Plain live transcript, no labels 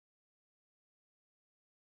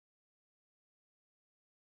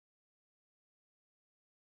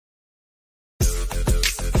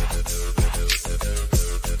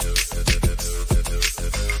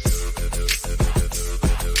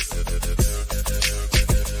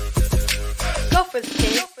Go for the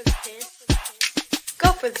pin. Go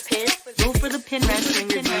for the pin. Go for the pin wrestling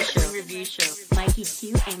review show. Mikey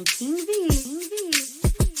Q and King V.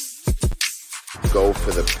 Go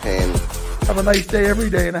for the pin. Have a nice day every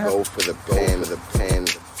day and Go for the pin.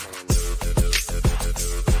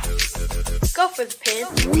 Go for the pin.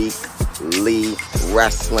 Weekly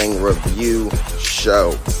wrestling review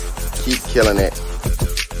show. Keep killing it.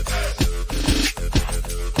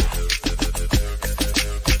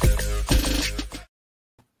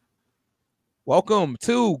 Welcome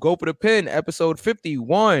to Go for the Pin, episode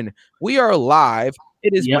 51. We are live.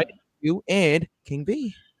 It is Mike Q and King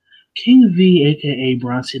V. King V, aka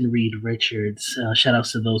Bronson Reed Richards. Shout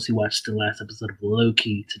outs to those who watched the last episode of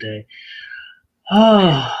Loki today.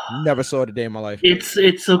 Oh, Never saw it a day in my life.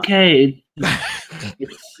 it's okay.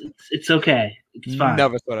 It's okay. It's fine.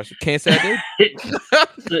 Never saw that shit. Can't say I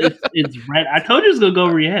did. it's right. I told you it was gonna go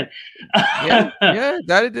over your head. yeah,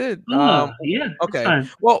 that it did. Yeah. Okay. It's fine.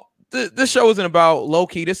 Well, this show isn't about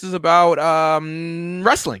Loki. This is about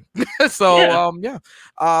wrestling. So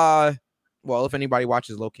well, if anybody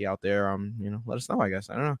watches Loki out there, let us know. I guess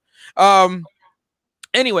I don't know.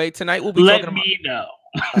 Anyway, tonight we'll be talking about. Let me know.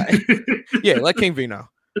 Yeah, let King V know.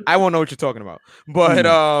 I won't know what you're talking about. But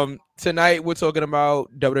tonight we're talking about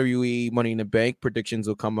WWE Money in the Bank. Predictions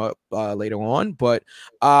will come up later on. But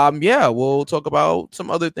we'll talk about some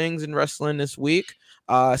other things in wrestling this week.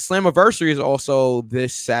 Slammiversary is also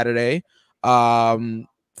this Saturday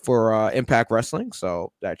for Impact Wrestling.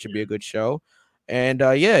 So that should be a good show. And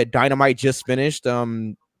Dynamite just finished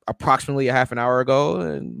approximately a half an hour ago,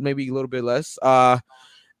 and maybe a little bit less.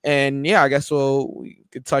 And I guess we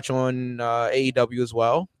could touch on AEW as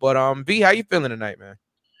well. But V, how you feeling tonight, man?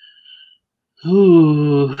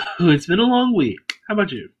 Ooh, it's been a long week. How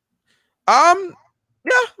about you? I'm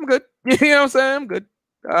good. You know what I'm saying? I'm good.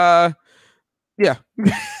 I'll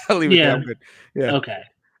leave it there. I'm good. Yeah. Okay.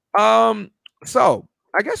 So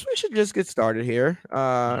I guess we should just get started here.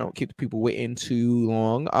 I don't keep the people waiting too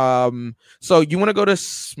long. So you want to go to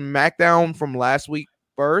SmackDown from last week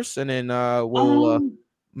first, and then we'll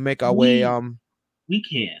make our way. We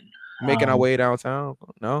can making our way downtown.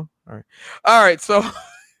 No, all right. So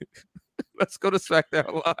let's go to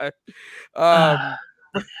SmackDown Live.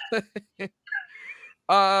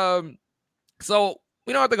 So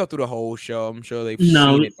we don't have to go through the whole show. I'm sure they've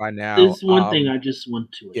seen it by now. There's one thing I just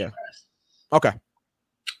want to address. Okay.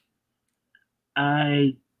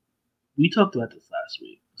 We talked about this last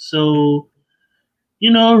week. So,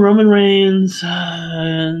 Roman Reigns,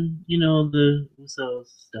 the Usos,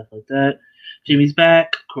 stuff like that. Jimmy's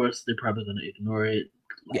back. Of course, they're probably going to ignore it,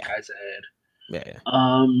 like I said. Yeah.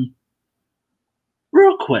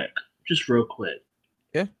 Real quick.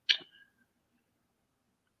 Yeah.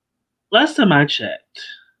 Last time I checked,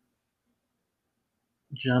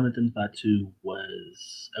 Jonathan Fatu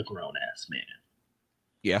was a grown-ass man.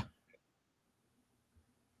 Yeah.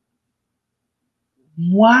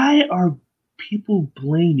 Why are people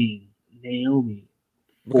blaming Naomi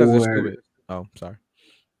because they're stupid? Oh, sorry.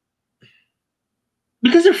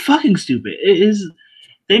 Because they're fucking stupid.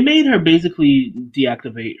 They made her basically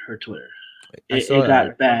deactivate her Twitter. It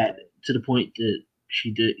got bad to the point that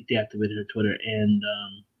she deactivated her Twitter. And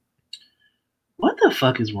what the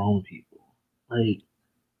fuck is wrong with people? Like,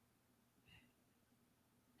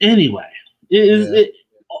 anyway,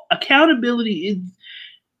 accountability is.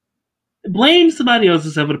 Blame somebody else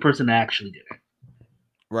except for the person that actually did it.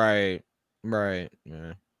 Right.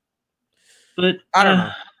 Yeah. But I don't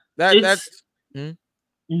know. That's.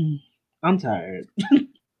 I'm tired.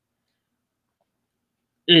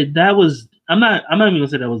 That was. I'm not even gonna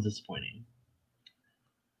say that was disappointing.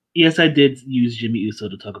 Yes, I did use Jimmy Uso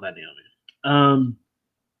to talk about Naomi.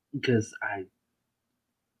 Because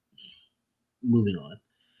moving on.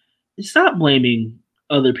 Stop blaming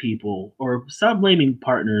other people or stop blaming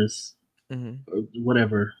partners. Mm-hmm. Or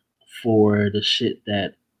whatever for the shit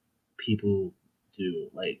that people do.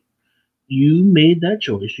 Like, you made that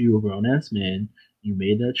choice. You're a grown-ass man. You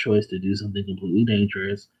made that choice to do something completely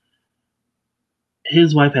dangerous.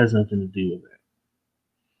 His wife has nothing to do with it.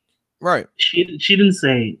 Right. She didn't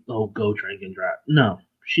say, "Oh, go drink and drive." No,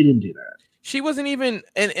 she didn't do that. She wasn't even,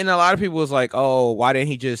 and a lot of people was like, "Oh, why didn't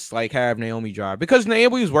he just like have Naomi drive?" Because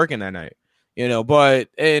Naomi was working that night, But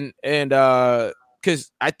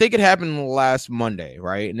because I think it happened last Monday,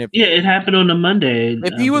 right? And it happened on a Monday.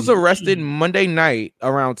 If he was arrested Monday night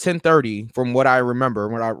around 10:30, from what I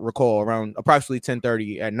recall, around approximately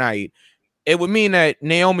 10:30 at night, it would mean that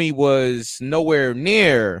Naomi was nowhere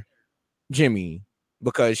near Jimmy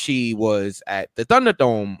because she was at the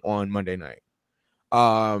Thunderdome on Monday night.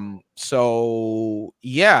 So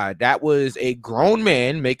yeah, that was a grown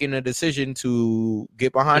man making a decision to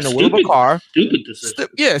get behind the wheel of a car. Stupid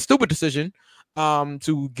decision. Stupid decision.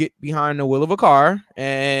 To get behind the wheel of a car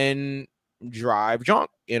and drive drunk,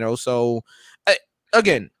 So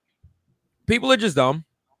again, people are just dumb.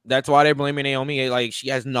 That's why they're blaming Naomi. Like, she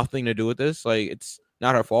has nothing to do with this. Like, it's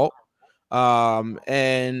not her fault.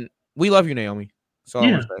 And we love you, Naomi. So I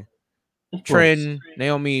want to say, Trin,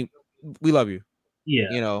 Naomi, we love you.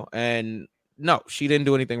 Yeah, and no, she didn't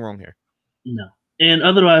do anything wrong here. No, and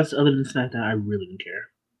otherwise, other than SmackDown, I really didn't care.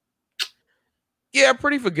 Yeah,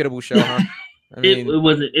 pretty forgettable show, huh?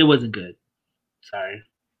 It wasn't good. Sorry.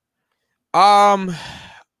 I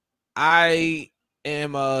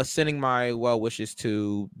am sending my well wishes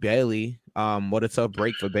to Bayley. What a tough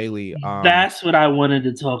break for Bayley. That's what I wanted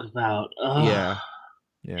to talk about. Yeah.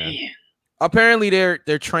 Man. Apparently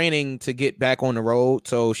they're training to get back on the road.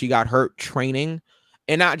 So she got hurt training,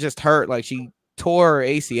 and not just hurt, like she tore her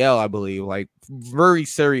ACL, I believe, like very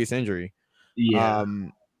serious injury. Yeah.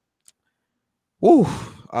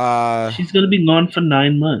 She's gonna be gone for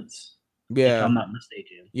 9 months. Yeah, if I'm not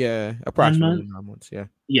mistaken. Yeah, approximately 9 months. Yeah.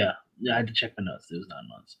 Yeah, I had to check my notes. It was 9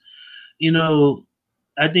 months.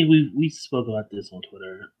 I think we spoke about this on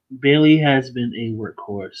Twitter. Bayley has been a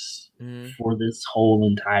workhorse for this whole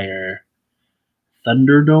entire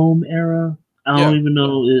Thunderdome era. I don't even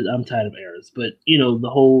know. I'm tired of eras, but the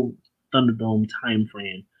whole Thunderdome time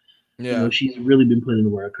frame. Yeah, she's really been putting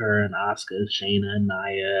in work. Her and Asuka, Shayna, and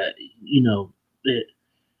Nia.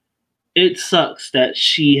 It sucks that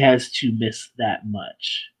she has to miss that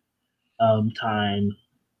much time,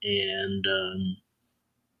 and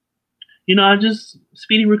I just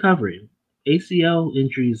speedy recovery. ACL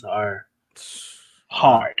injuries are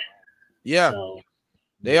hard. Yeah, so.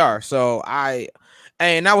 They are. So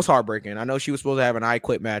and that was heartbreaking. I know she was supposed to have an I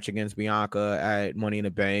Quit match against Bianca at Money in the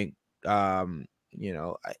Bank. And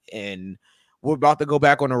we're about to go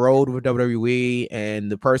back on the road with WWE,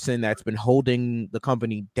 and the person that's been holding the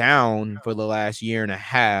company down for the last year and a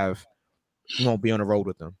half won't be on the road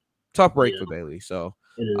with them. Tough break for Bayley. So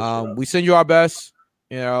we send you our best,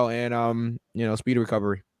 and speedy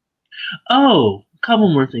recovery. Oh, a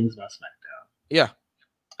couple more things about SmackDown. Yeah.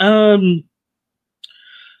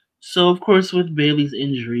 So of course, with Bayley's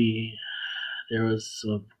injury, there was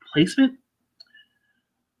a replacement.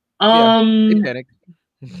 They panicked.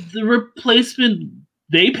 The replacement,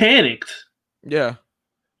 they panicked. Yeah.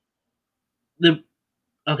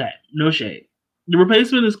 Okay, no shade. The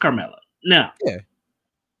replacement is Carmella. Now. Yeah.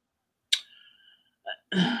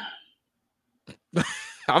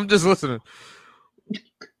 I'm just listening.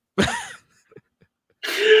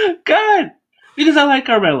 God, because I like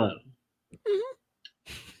Carmella.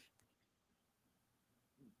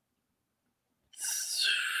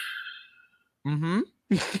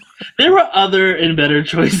 There were other and better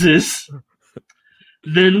choices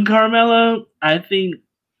than Carmella. I think,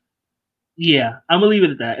 I'm gonna leave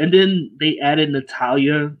it at that. And then they added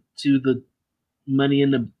Natalya to the Money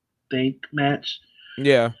in the Bank match.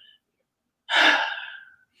 Yeah.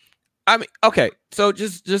 I mean, okay. So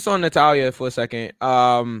just on Natalya for a second.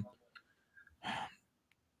 But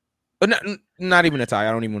not even Natalya.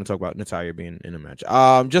 I don't even want to talk about Natalya being in a match.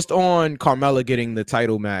 Just on Carmella getting the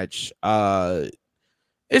title match.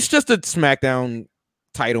 It's just a SmackDown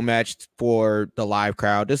title match for the live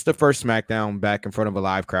crowd. It's the first SmackDown back in front of a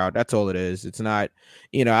live crowd. That's all it is. It's not,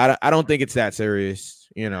 I don't think it's that serious.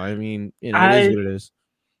 I mean, it is what it is.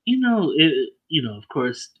 Of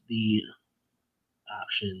course, the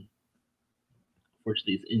option,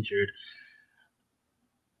 unfortunately, is injured.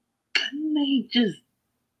 Couldn't they just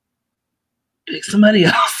pick somebody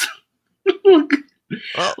else? They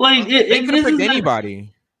could have picked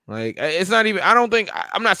anybody. Like, it's not even. I don't think.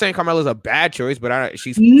 I'm not saying Carmella's a bad choice, but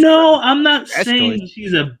she's. No, I'm not saying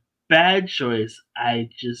she's a bad choice. I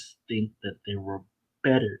just think that there were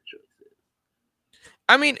better choices.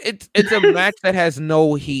 I mean, it's a match that has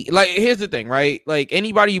no heat. Like, here's the thing, right? Like,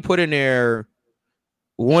 anybody you put in there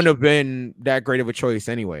wouldn't have been that great of a choice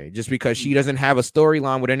anyway, just because she doesn't have a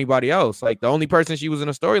storyline with anybody else. Like, the only person she was in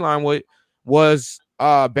a storyline with was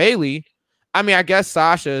Bayley. I mean, I guess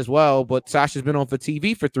Sasha as well, but Sasha's been on for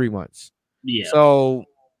TV for 3 months. Yeah. So,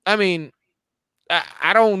 I mean,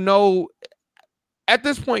 I don't know. At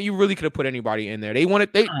this point, you really could have put anybody in there.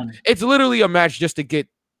 It's literally a match just to get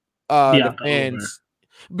the fans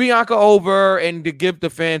Bianca over and to give the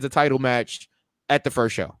fans a title match at the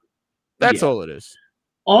first show. That's all it is.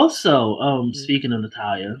 Also, speaking of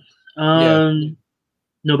Natalya,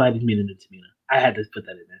 nobody's meaning it to me. I had to put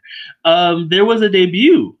that in there. There was a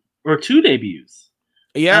debut. Or 2 debuts.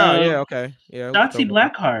 Okay. Yeah. Shotzi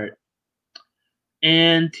Blackheart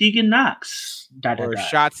and Tegan Knox. Or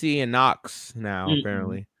Shotzi and Knox now,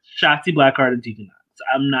 apparently. Shotzi Blackheart and Tegan Knox.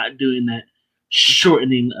 I'm not doing that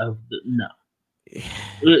shortening of the no.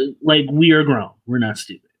 Like, we are grown. We're not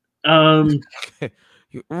stupid.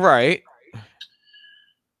 Right.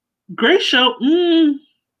 Great show.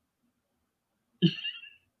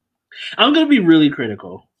 I'm gonna be really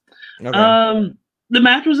critical. Okay. The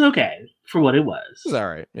match was okay for what it was. It was all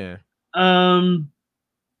right. Yeah.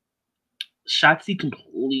 Shotzi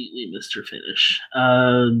completely missed her finish.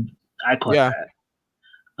 I caught that.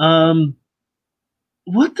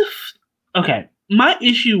 What the? Okay, my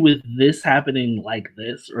issue with this happening like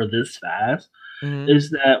this or this fast is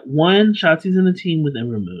that, one, Shotzi's in a team with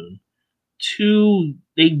Ember Moon. Two,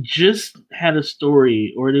 they just had a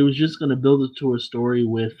story, or they was just going to build it to a story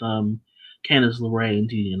with Candice LeRae and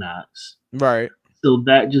Tegan Knox. Right. So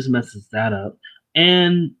that just messes that up.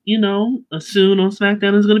 And, soon on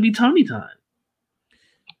SmackDown is going to be Tony time.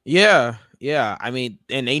 Yeah. I mean,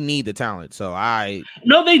 and they need the talent. So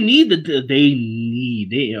No, they need they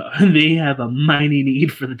have a mighty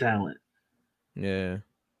need for the talent. Yeah.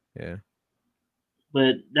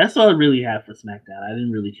 But that's all I really have for SmackDown. I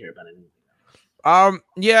didn't really care about anything else.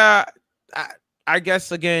 Yeah. I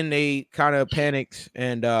guess again they kind of panicked,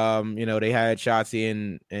 and they had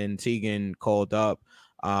Shotzi and Tegan called up.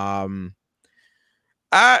 I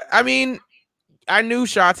mean, I knew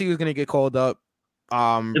Shotzi was gonna get called up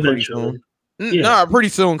pretty soon. Yeah. No, pretty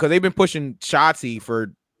soon, because they've been pushing Shotzi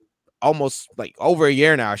for almost like over a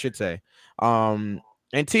year now, I should say. And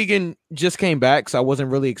Tegan just came back, so I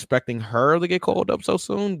wasn't really expecting her to get called up so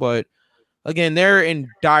soon. But again, they're in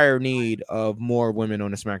dire need of more women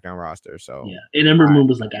on the SmackDown roster. So yeah, and Ember Moon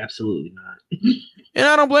was like, absolutely not. And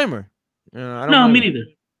I don't blame her. Me neither.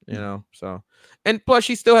 So, and plus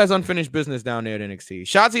she still has unfinished business down there at NXT.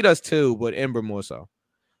 Shotzi does too, but Ember more so.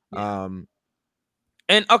 Yeah.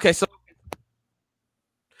 And okay, so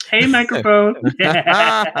hey, microphone.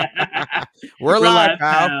 We're live,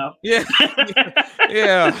 pal. Yeah.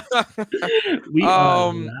 Yeah. We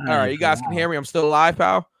are live, all right, you guys can hear me. I'm still live,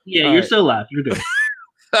 pal. Yeah, all you're right. still live. You're good.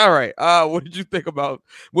 All right. What did you think about?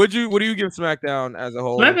 What do you give SmackDown as a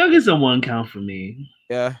whole? SmackDown gets a 1 count for me.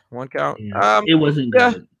 Yeah, 1 count. Yeah, it wasn't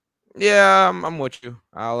good. Yeah, I'm with you.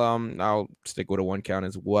 I'll stick with a 1 count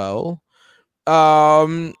as well.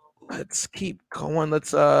 Let's keep going.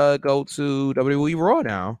 Let's go to WWE Raw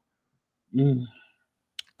now.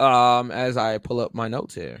 As I pull up my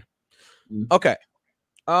notes here. Okay.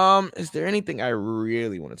 Is there anything I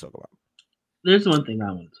really want to talk about? There's one thing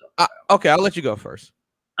I want to talk about. Okay, I'll let you go first.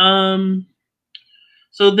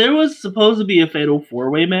 So there was supposed to be a fatal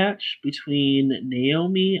 4-way match between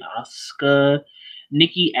Naomi, Asuka,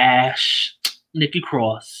 Nikki Ash, Nikki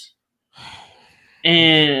Cross.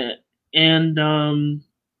 And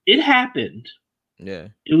it happened. Yeah.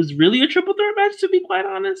 It was really a triple threat match, to be quite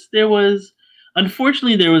honest.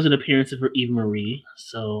 Unfortunately, there was an appearance of Eva Marie,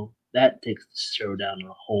 so that takes the show down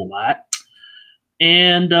a whole lot.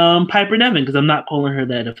 And Piper Niven, because I'm not calling her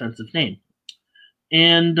that offensive name.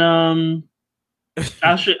 And I'll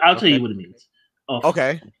tell you what it means. Oh,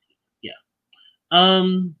 okay. Yeah.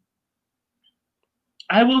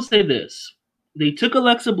 I will say this. They took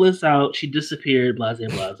Alexa Bliss out. She disappeared. Blase.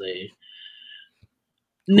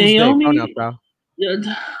 Naomi.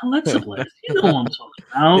 Alexa Bliss. You know what I'm talking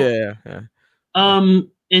about. Yeah.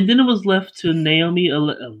 And then it was left to Naomi.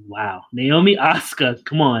 Naomi, Asuka.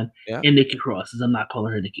 Come on, and Nikki Cross. I'm not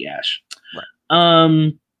calling her Nikki Ash. Right.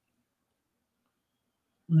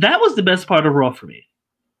 That was the best part of Raw for me.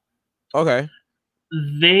 Okay.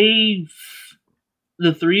 The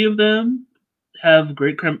 3 of them have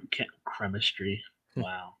great chemistry.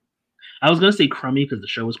 Wow. I was gonna say crummy because the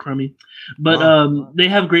show was crummy, but they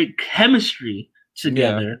have great chemistry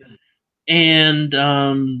together. Yeah. And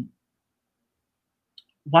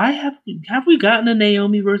why have we gotten a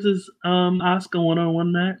Naomi versus Asuka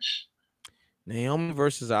 1-on-1 match? Naomi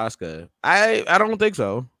versus Asuka. I don't think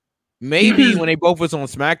so. Maybe when they both was on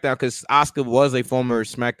SmackDown, because Asuka was a former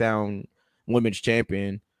SmackDown Women's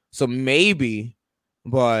Champion, so maybe.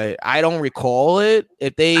 But I don't recall it. I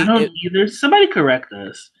don't either. Somebody correct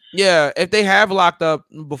us. Yeah, if they have locked up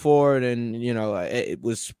before, then it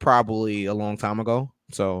was probably a long time ago.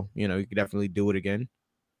 So you could definitely do it again.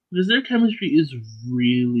 Because their chemistry is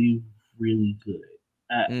really, really good.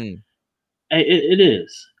 It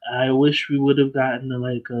is. I wish we would have gotten a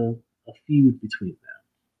feud between them.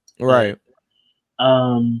 Right.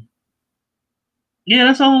 Yeah,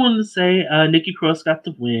 that's all I wanted to say. Nikki Cross got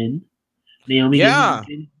the win. Naomi. Yeah.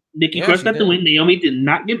 Nikki Cross got the win. Naomi did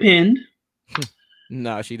not get pinned.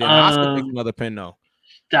 No, she didn't. Asuka takes another pin though.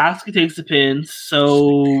 Asuka takes the pin.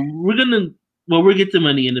 So we're gonna Well, we'll get to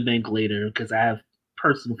Money in the Bank later because I have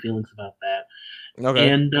personal feelings about that. Okay.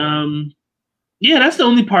 And yeah, that's the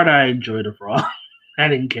only part I enjoyed of Raw. I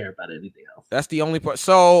didn't care about anything else. That's the only part.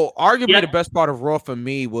 So arguably the best part of Raw for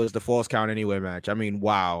me was the Falls Count Anywhere match. I mean,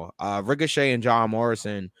 wow. Ricochet and John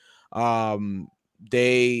Morrison, I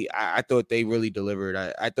thought they really delivered.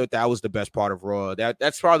 I thought that was the best part of Raw.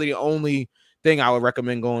 That's probably the only thing I would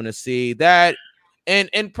recommend going to see. That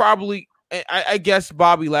and probably I guess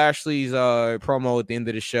Bobby Lashley's promo at the end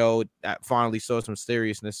of the show that finally saw some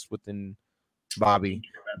seriousness within Bobby.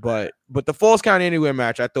 But the Falls Count Anywhere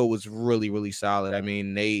match I thought was really, really solid. I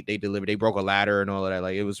mean, they delivered. They broke a ladder and all of that.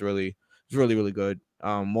 Like it was really good.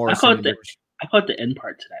 Morrison. I caught the end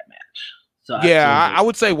part to that match. So yeah, I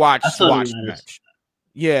would say watch the match.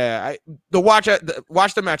 Yeah, watch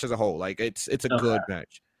the match as a whole. Like it's a good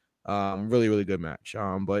match. Really, really good match.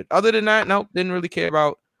 But other than that, no, didn't really care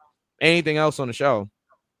about anything else on the show.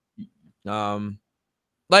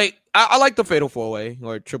 Like I like the Fatal 4-Way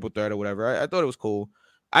or Triple Threat or whatever. I thought it was cool.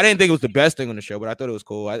 I didn't think it was the best thing on the show, but I thought it was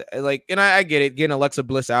cool. I get it, getting Alexa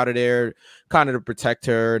Bliss out of there, kind of to protect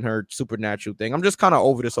her and her supernatural thing. I'm just kind of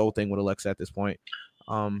over this whole thing with Alexa at this point.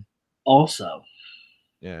 Also,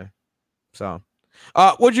 yeah. So,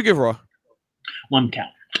 what'd you give Raw? 1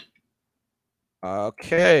 count.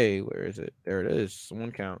 Okay, where is it? There it is.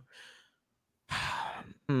 1 count.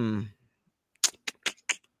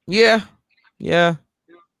 Yeah.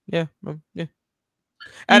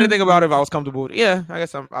 I had to think about it if I was comfortable with it. Yeah, I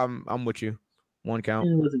guess I'm with you. 1 count.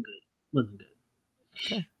 It wasn't good.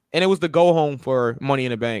 Okay. And it was the go home for Money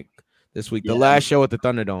in the Bank this week. The last show at the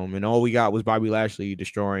Thunderdome, and all we got was Bobby Lashley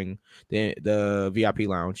destroying the VIP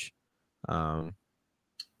lounge,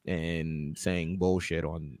 and saying bullshit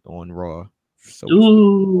on Raw. So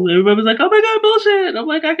everybody was like, "Oh my god, bullshit!" I'm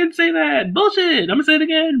like, I can say that bullshit. I'm gonna say it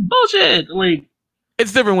again, bullshit. Like,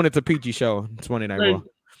 it's different when it's a PG show. It's Monday Night Raw.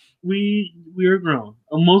 We are grown.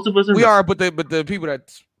 Most of us are. We are, but the people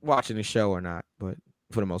that's watching the show are not. But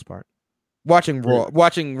for the most part, watching Raw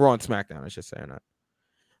and SmackDown, I should say, or not.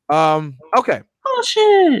 Okay. Oh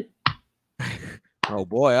shit. Oh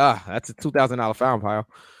boy, that's a $2,000 found pile.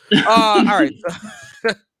 All right.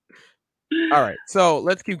 All right, so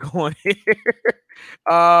let's keep going here.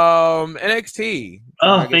 NXT.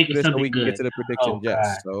 Oh, thank you. So we can get to the prediction.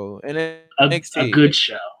 Yes. So NXT, a good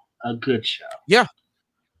show. A good show. Yeah.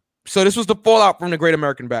 So this was the fallout from the Great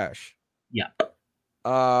American Bash. Yeah.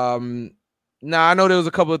 Now I know there was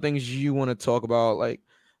a couple of things you want to talk about. Like,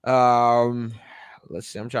 let's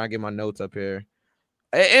see. I'm trying to get my notes up here.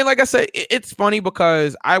 And like I said, it's funny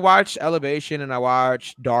because I watch Elevation and I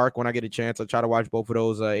watch Dark when I get a chance. I try to watch both of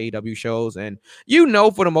those AEW shows, and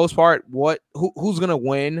for the most part who's gonna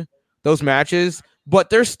win those matches, but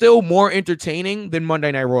they're still more entertaining than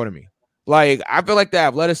Monday Night Raw to me. Like I feel like the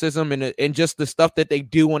athleticism and just the stuff that they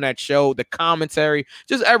do on that show, the commentary,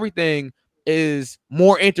 just everything is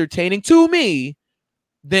more entertaining to me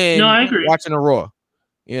than watching a Raw.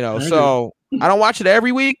 So I don't watch it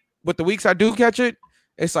every week, but the weeks I do catch it.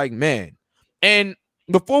 It's like, man. And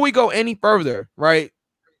before we go any further, right,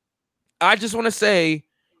 I just want to say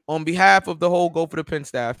on behalf of the whole Go for the Pin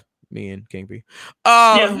staff, me and King P,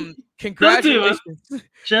 congratulations.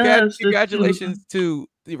 Congratulations to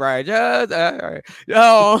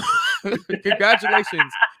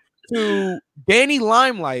congratulations to Danny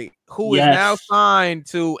Limelight, who is now signed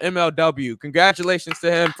to MLW. Congratulations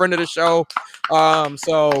to him, friend of the show.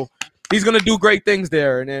 So he's gonna do great things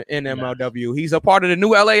there in MLW. He's a part of the new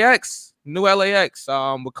LAX,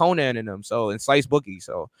 with Conan in them. So and Slice Boogie.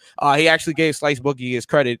 So he actually gave Slice Boogie his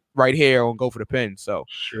credit right here on Go for the Pin. So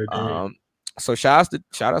sure did. So shout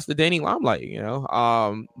outs to Danny Limelight.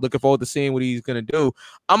 Looking forward to seeing what he's gonna do.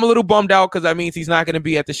 I'm a little bummed out because that means he's not gonna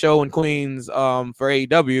be at the show in Queens for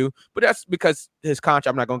AEW, but that's because his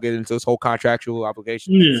contract. I'm not gonna get into his whole contractual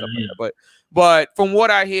obligation and stuff like that. But from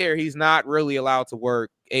what I hear, he's not really allowed to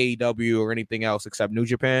work AEW or anything else except New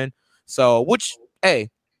Japan. So, hey,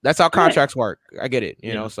 that's how contracts work. I get it,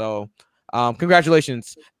 you know. So,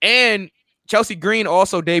 congratulations. And Chelsea Green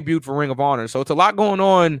also debuted for Ring of Honor. So, it's a lot going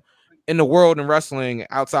on in the world and wrestling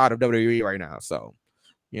outside of WWE right now. So,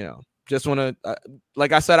 just want to,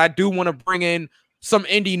 like I said, I do want to bring in some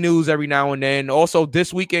indie news every now and then. Also,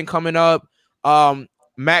 this weekend coming up,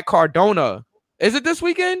 Matt Cardona. Is it this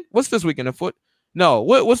weekend? What's this weekend? No,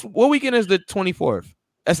 what weekend is the 24th?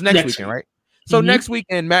 That's next weekend, right? So next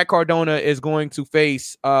weekend, Matt Cardona is going to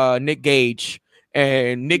face Nick Gage,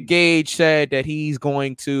 and Nick Gage said that he's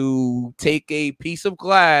going to take a piece of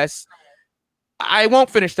glass. I won't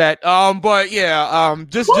finish that. But yeah,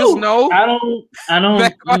 just know I don't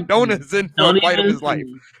Matt Cardona's in for a fight of his life.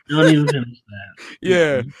 Don't even finish that.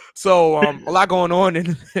 Yeah. So a lot going on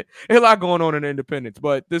in Independence,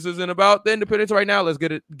 but this isn't about the Independence right now. Let's get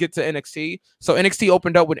to NXT. So NXT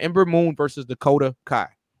opened up with Ember Moon versus Dakota Kai.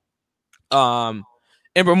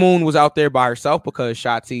 Ember Moon was out there by herself because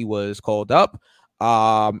Shotzi was called up.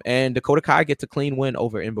 And Dakota Kai gets a clean win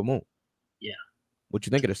over Ember Moon. Yeah. What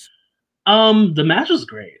you think of this? The match was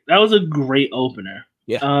great. That was a great opener.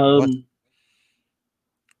 Yeah.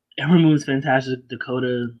 Ember Moon's fantastic.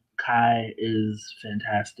 Dakota Kai is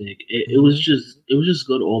fantastic. It was just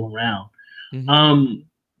good all around. Mm-hmm.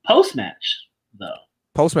 Post match though.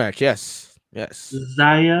 Post match, yes.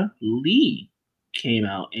 Xia Li came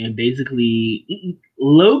out and basically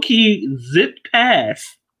low key zipped past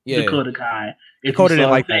Dakota Kai. Dakota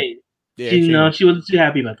didn't like that. Yeah, she wasn't too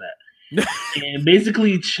happy about that. And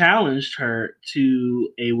basically challenged her to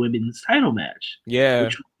a women's title match. Yeah.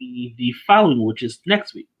 Which would be the following, which is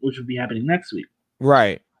next week, which would be happening next week.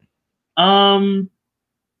 Right.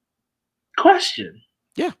 Question.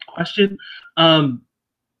 Yeah. Question.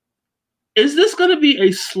 Is this going to be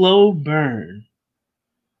a slow burn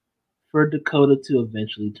for Dakota to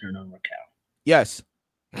eventually turn on Raquel? Yes.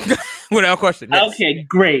 Without question. Yes. Okay,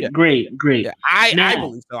 great. Yeah, I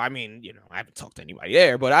believe so. I mean, I haven't talked to anybody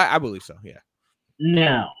there, but I believe so. Yeah.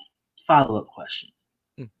 Now, follow-up question.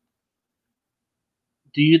 Do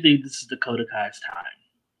you think this is Dakota Kai's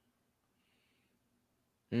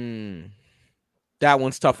time? That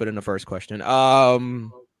one's tougher than the first question.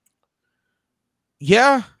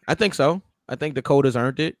 Yeah, I think so. I think Dakota's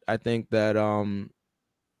earned it. I think that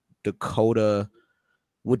Dakota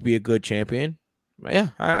would be a good champion. Yeah,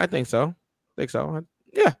 I think so.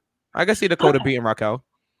 Yeah, I can see Dakota beating Raquel.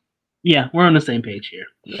 Yeah, we're on the same page here.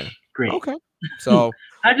 Yeah. Great. Okay. So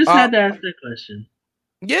I just had to ask that question.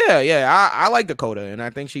 Yeah. I like Dakota, and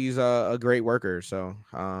I think she's a great worker. So,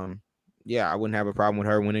 yeah, I wouldn't have a problem with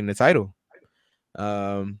her winning the title.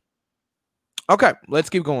 Okay,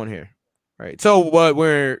 let's keep going here. All right. So, what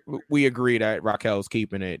we agree that Raquel's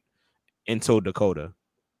keeping it until Dakota.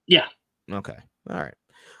 Yeah. Okay. All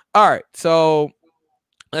right. So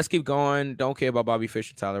let's keep going. Don't care about Bobby Fish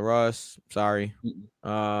and Tyler Russ. Sorry.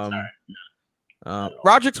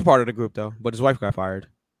 Roderick's a part of the group though, but his wife got fired.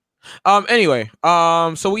 Anyway,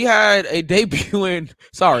 so we had a debuting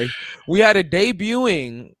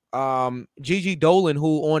Gigi Dolan,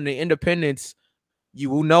 who on the Independence you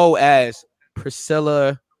will know as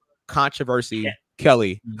Priscilla Controversy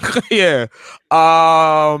Kelly. Yeah.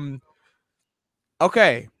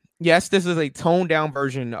 Okay. Yes, this is a toned down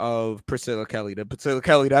version of Priscilla Kelly, the Priscilla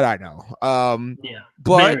Kelly that I know. Yeah,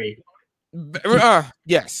 but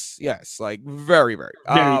yes, like very, very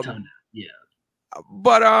toned down. Yeah.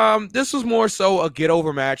 But this was more so a get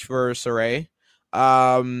over match for Saray.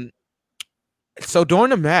 So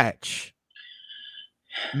during the match,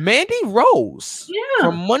 Mandy Rose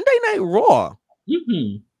from Monday Night Raw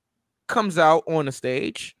comes out on the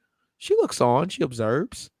stage. She looks on, she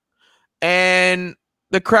observes, and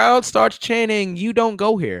the crowd starts chanting, "You don't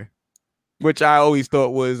go here," which I always thought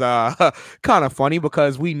was kind of funny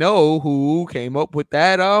because we know who came up with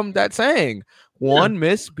that saying. One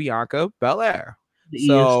Miss Bianca Belair.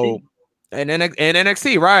 So and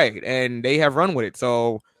NXT, right? And they have run with it.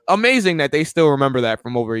 So amazing that they still remember that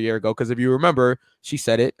from over a year ago. Because if you remember, she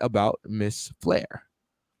said it about Miss Flair.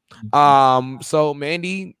 So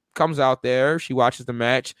Mandy comes out there. She watches the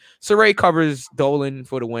match. Saray covers Dolan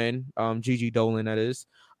for the win. Gigi Dolan, that is.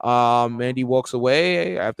 Mandy walks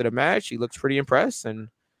away after the match. She looks pretty impressed, and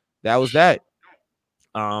that was that.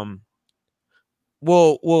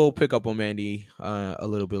 We'll pick up on Mandy a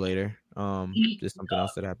little bit later. Just something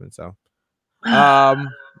else that happened. So,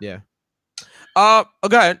 yeah.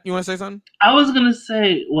 Okay, you want to say something? I was gonna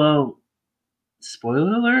say, well,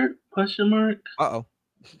 spoiler alert? Question mark.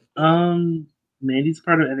 Mandy's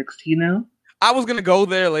part of NXT now. I was gonna go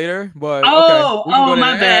there later, but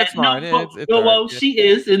my bad. It's fine. She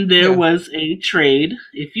is, and there was a trade,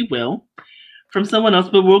 if you will, from someone else,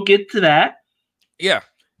 but we'll get to that. Yeah,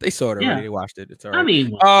 they saw it already. They watched it. It's all right. I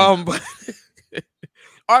mean, but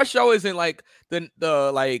our show isn't like the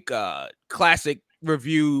classic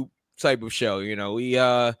review type of show. We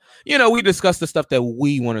discuss the stuff that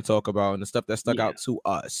we want to talk about and the stuff that stuck out to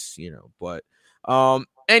us. But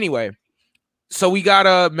anyway. So we got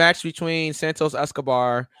a match between Santos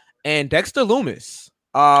Escobar and Dexter Lumis.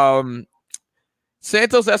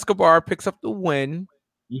 Santos Escobar picks up the win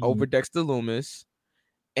over Dexter Lumis.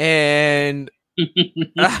 And during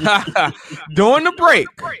the break,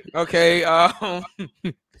 okay,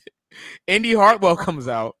 Indy Hartwell comes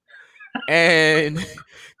out And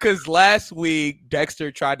because last week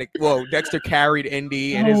Dexter carried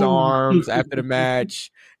Indy in his arms after the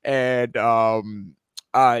match, and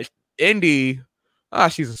Indy,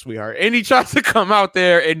 she's a sweetheart. Indy tries to come out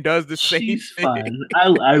there and does the same thing.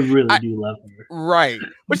 Fun. I really do love her. Right,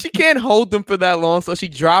 but she can't hold them for that long, so she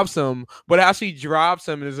drops him. But how she drops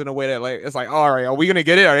him is in a way that it's like, all right, are we gonna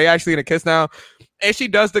get it? Are they actually gonna kiss now? And she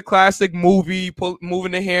does the classic movie,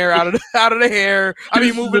 moving the hair out of the hair. I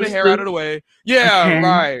mean, moving the hair out of the way.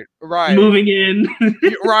 Yeah, right. Moving in,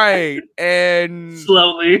 right, and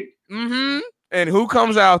slowly. Mm-hmm. And who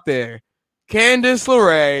comes out there? Candice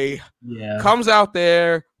LeRae. Yeah, comes out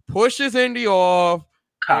there, pushes Indy off,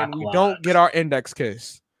 and we don't get our index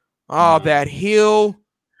kiss. Oh, that heel,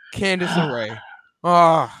 Candice LeRae.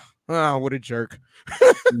 Oh, what a jerk.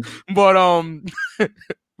 But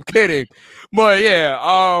kidding. But yeah,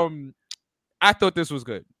 I thought this was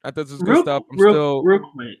good. I thought this was good stuff. Real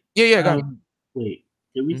quick. Yeah. Wait,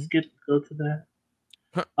 did we go to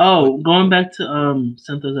that? Going back to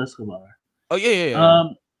Santos Escobar. Oh yeah.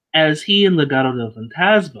 As he and Legado del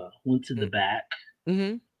Fantasma went to the back.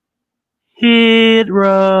 Mm-hmm. Hit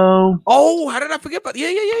Row. Oh, how did I forget about?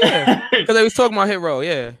 Yeah. Because they was talking about Hit Row.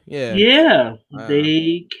 Yeah.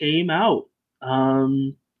 They came out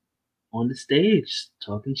on the stage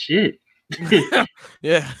talking shit.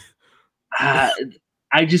 Yeah. I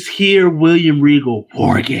just hear William Regal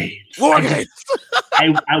War Games. I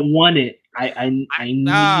want it. I need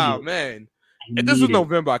it. Man. If this was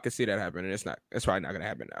November, I could see that happening. It's not. It's probably not gonna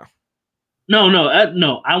happen now.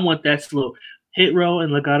 No. I want that slow Hit Row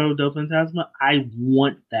and Legado del Fantasma. I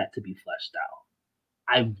want that to be fleshed out.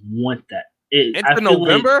 I want that. Into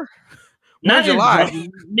November, not July.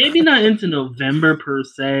 Maybe not into November per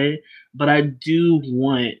se, but I do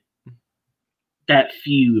want that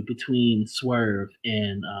feud between Swerve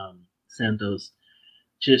and Santos.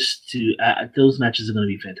 Just to those matches are going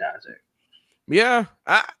to be fantastic. Yeah,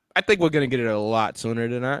 I think we're gonna get it a lot sooner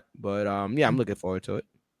than that, but yeah, I'm looking forward to it.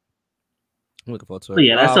 But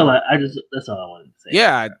yeah, that's all that's all I wanted to say.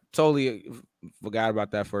 Yeah, I totally forgot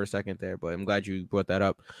about that for a second there, but I'm glad you brought that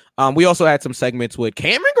up. We also had some segments with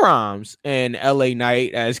Cameron Grimes and LA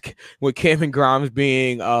Knight, with Cameron Grimes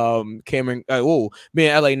being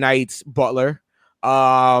being LA Knight's butler.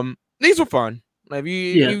 These were fun. If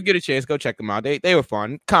you get a chance, go check them out. They were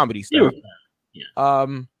fun. Comedy stuff. Yeah.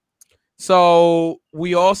 So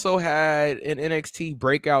we also had an NXT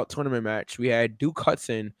breakout tournament match. We had Duke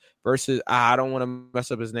Hudson versus I don't want to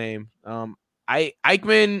mess up his name.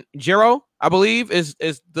 Ikeman Jiro, I believe is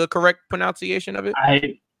the correct pronunciation of it.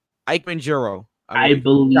 Ikeman Jiro. I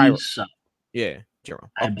believe so. Yeah, Jiro.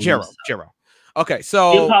 Jiro. Okay,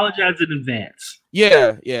 so I apologize in advance.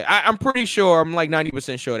 Yeah. I'm pretty sure. I'm like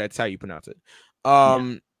 90% sure that's how you pronounce it.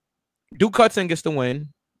 Duke Hudson gets the win.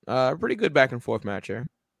 Pretty good back and forth match here.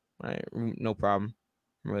 Right, no problem.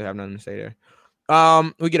 Really have nothing to say there.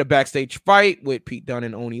 We get a backstage fight with Pete Dunne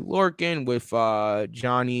and Oney Lorcan with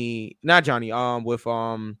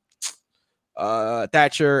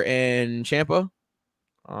Thatcher and Ciampa.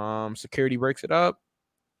 Security breaks it up.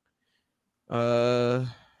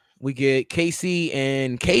 We get Casey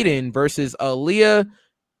and Kaden versus Aaliyah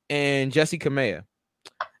and Jessi Kamea.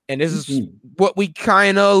 And this is what we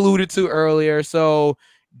kind of alluded to earlier. So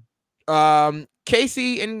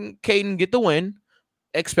Casey and Kaden get the win,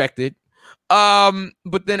 expected.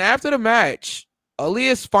 But then after the match,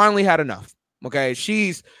 Aaliyah's finally had enough. Okay,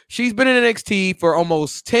 she's been in NXT for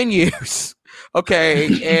almost 10 years.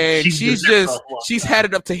 Okay, and she's had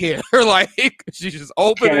it up to here. Like she's just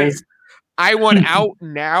open as I want out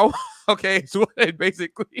now. Okay, so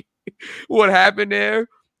basically what happened there.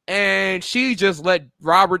 And she just let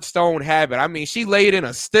Robert Stone have it. I mean, she laid in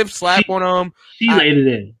a stiff slap on him. She laid it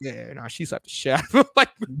in. Yeah, no, she slapped the shit. Like,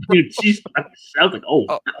 dude, she slapped the shit. I was like, oh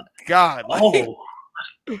God. Like,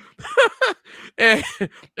 and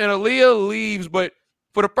Aaliyah leaves, but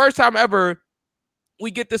for the first time ever,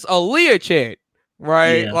 we get this Aaliyah chant,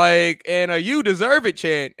 right? Yeah. Like, and a "You deserve it"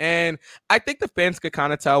 chant. And I think the fans could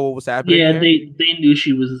kind of tell what was happening. Yeah, they knew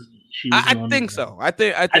she was. I think so. I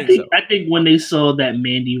think so. I think when they saw that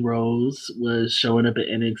Mandy Rose was showing up at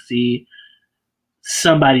NXT,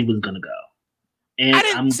 somebody was gonna go. And I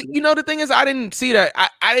didn't see, the thing is, I didn't see that.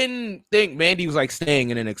 I didn't think Mandy was like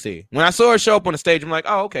staying in NXT. When I saw her show up on the stage, I'm like,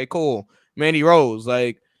 oh, okay, cool. Mandy Rose,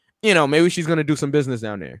 like, maybe she's gonna do some business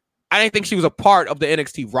down there. I didn't think she was a part of the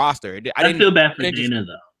NXT roster. I feel bad for Dana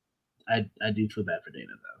though. I do feel bad for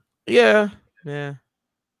Dana though. Yeah.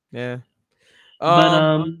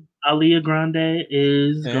 But Aaliyah Grande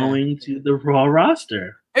is going to the Raw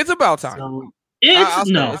roster. It's about time. It's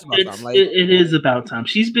about time. It is about time.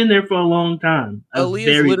 She's been there for a long time.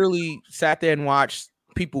 Aaliyah's literally sat there and watched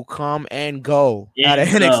people come and go out of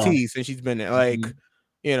NXT since she's been there. Like,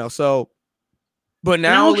 so. But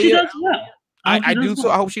now she does well. I do. So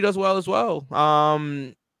I hope she does well as well.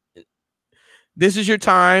 This is your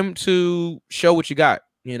time to show what you got.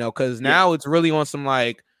 Because now it's really on some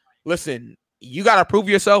like, listen, you got to prove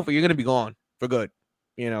yourself, or you're gonna be gone for good.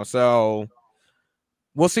 So.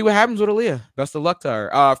 We'll see what happens with Aaliyah. Best of luck to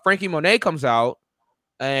her. Frankie Monet comes out,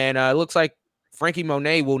 and it looks like Frankie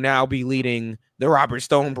Monet will now be leading the Robert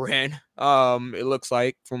Stone brand. It looks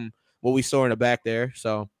like from what we saw in the back there.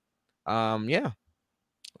 So, yeah.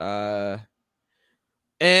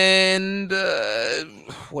 And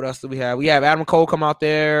what else do we have? We have Adam Cole come out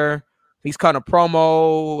there. He's cutting a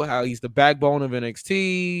promo. How he's the backbone of NXT.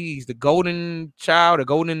 He's the golden child, the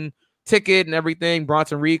golden ticket, and everything.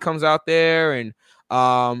 Bronson Reed comes out there and.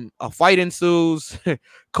 A fight ensues.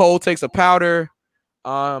 Cole takes a powder.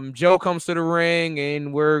 Joe comes to the ring,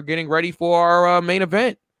 and we're getting ready for our main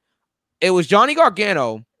event. It was Johnny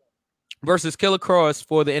Gargano versus Killer Kross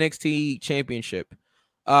for the NXT Championship,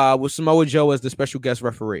 with Samoa Joe as the special guest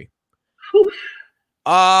referee.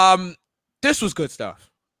 This was good stuff.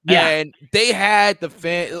 Yeah, and they had the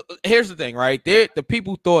fan. Here's the thing, right? The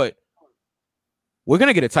people thought we're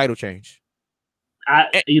gonna get a title change.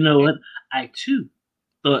 You know what? I too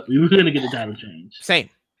thought we were going to get a title change. Same.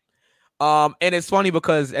 And it's funny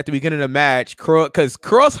because at the beginning of the match, because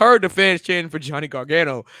Kross heard the fans chanting for Johnny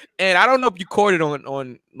Gargano, and I don't know if you caught it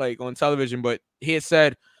on television, but he had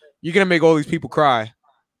said, "You're gonna make all these people cry,"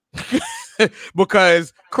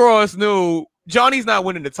 because Kross knew Johnny's not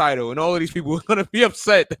winning the title, and all of these people were gonna be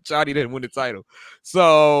upset that Johnny didn't win the title.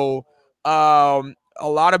 So, a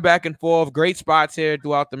lot of back and forth, great spots here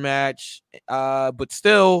throughout the match, but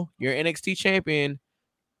still, your NXT champion.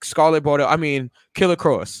 Killer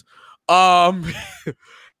Kross.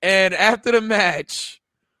 And after the match,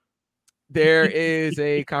 there is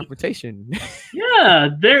a confrontation. Yeah,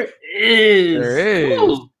 there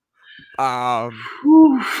is.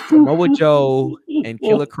 Samoa Joe and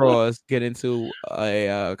Killer Kross get into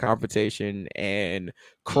a confrontation, and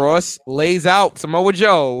Kross lays out Samoa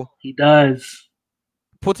Joe. He does.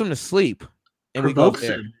 Puts him to sleep, and provokes we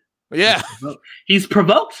go there. Him. Yeah, he's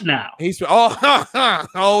provoked now. He's he's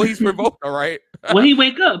provoked. All right. When he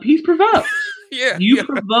wake up, he's provoked. Yeah, you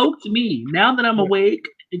provoked me. Now that I'm awake,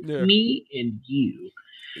 it's me and you.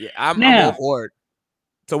 Yeah, I'm all for it.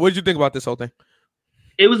 So, what did you think about this whole thing?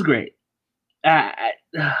 It was great.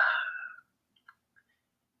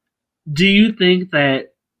 Do you think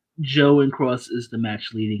that Joe and Kross is the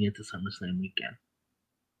match leading into SummerSlam weekend?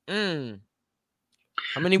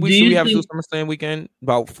 How many weeks do we have to SummerSlam weekend?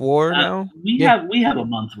 About 4 now? We have a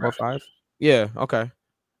month. 4 or 5? Yeah, okay.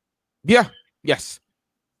 Yeah, yes.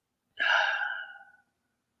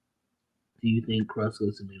 Do you think Kross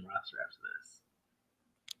goes to main roster after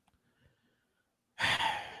this?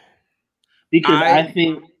 Because I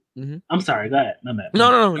think... Mm-hmm. I'm sorry, go ahead. My bad.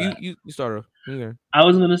 No. You start off. Okay. I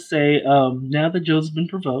was going to say, now that Joe's been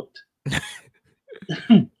provoked,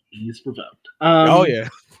 he's provoked. Oh, yeah.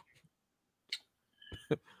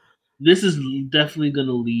 This is definitely going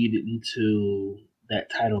to lead into that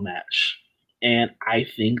title match. And I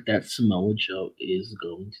think that Samoa Joe is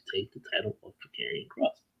going to take the title off for Karrion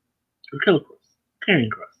Kross. Or Killer Kross. Karrion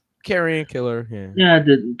Kross. Karrion Killer, yeah. Yeah,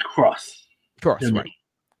 the Kross. Kross, right.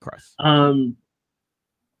 Kross.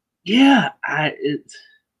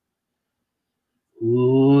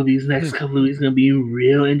 These next couple of weeks are going to be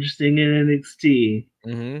real interesting in NXT.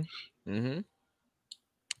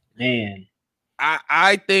 Man.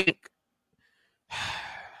 I think...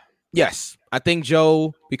 Yes, I think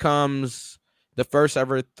Joe becomes the first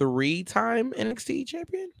ever 3-time NXT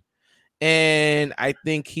champion. And I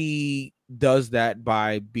think he does that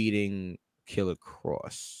by beating Killer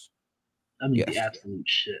Kross. I mean, the absolute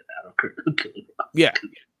shit out of Killer Kross. Yeah.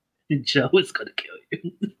 Joe is going to kill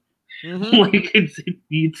you. Like,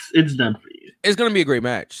 it's done for you. It's going to be a great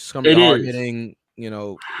match. It's going to be hard-hitting,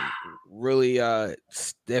 really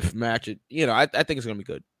stiff match. I think it's going to be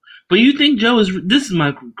good. But you think Joe is... This is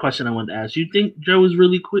my question I wanted to ask. You think Joe is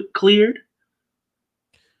really cleared?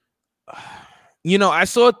 I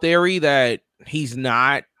saw a theory that he's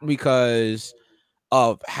not because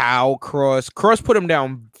of how Kross put him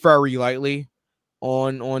down very lightly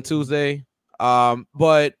on Tuesday.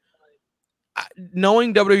 But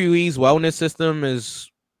knowing WWE's wellness system as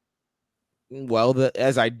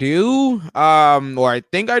as I do, or I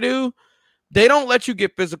think I do, they don't let you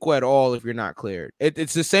get physical at all if you're not cleared.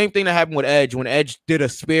 It's the same thing that happened with Edge when Edge did a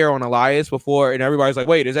spear on Elias before, and everybody's like,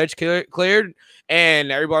 "Wait, is Edge cleared?"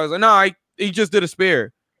 And everybody was like, "No, did a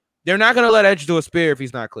spear. They're not gonna let Edge do a spear if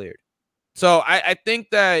he's not cleared. So I think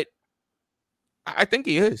he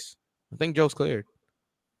is. I think Joe's cleared.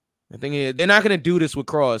 They're not gonna do this with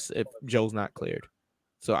Cross if Joe's not cleared.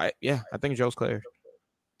 So I think Joe's cleared.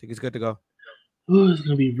 I think he's good to go. Ooh, it's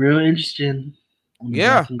gonna be real interesting.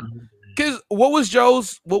 Yeah. Because what was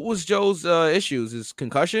Joe's issues? Is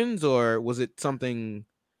concussions or was it something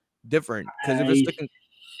different? Because if it's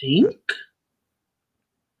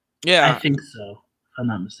I think so. If I'm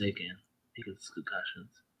not mistaken, because it's concussions.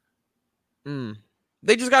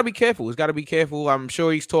 They just gotta be careful. He's gotta be careful. I'm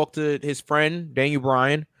sure he's talked to his friend Daniel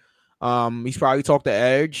Bryan. He's probably talked to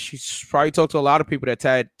Edge. He's probably talked to a lot of people that's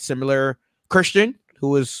had similar. Christian, who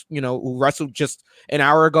was who wrestled just an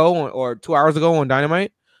hour ago or 2 hours ago on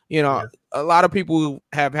Dynamite. A lot of people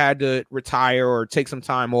have had to retire or take some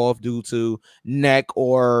time off due to neck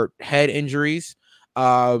or head injuries.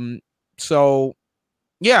 So,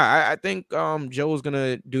 yeah, I think Joe is going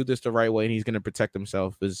to do this the right way, and he's going to protect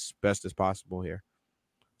himself as best as possible here.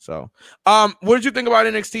 So, what did you think about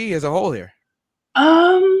NXT as a whole here?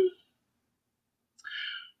 I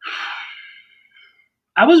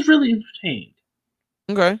was really entertained.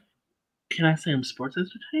 Okay. Can I say I'm sports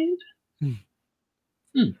entertained?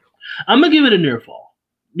 I'm gonna give it a near fall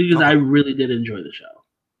because I really did enjoy the show.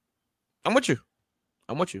 I'm with you.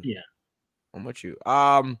 Yeah, I'm with you.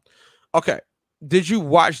 Okay. Did you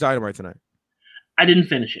watch Dynamite tonight? I didn't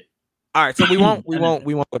finish it. All right, so we won't.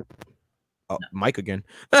 Mike again.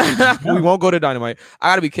 We won't go to Dynamite.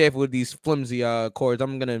 I gotta be careful with these flimsy cords.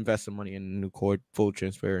 I'm gonna invest some money in a new cord, full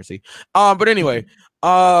transparency. But anyway,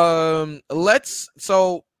 so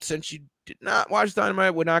since you did not watch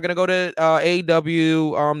Dynamite, we're not gonna go to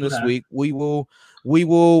AEW this week. We will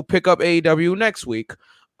pick up AEW next week.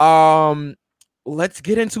 Let's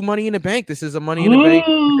get into Money in the Bank. This is a Money in the Bank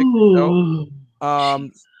show.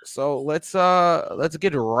 So let's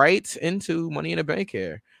get right into Money in the Bank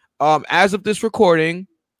here. As of this recording,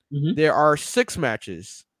 there are 6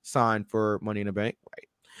 matches signed for Money in the Bank.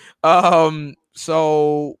 Right.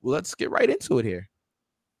 So let's get right into it here.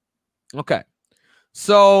 Okay.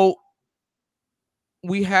 So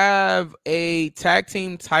we have a tag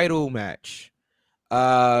team title match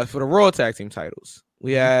for the Raw tag team titles.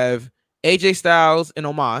 We have AJ Styles and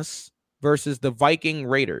Omos versus the Viking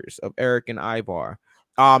Raiders of Eric and Ivar.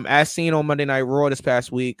 As seen on Monday Night Raw this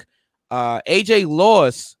past week, AJ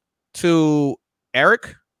lost to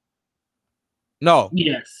Eric. He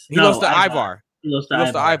lost to Ivar. He lost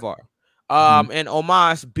to Ivar. And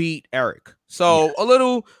Omos beat Eric. So a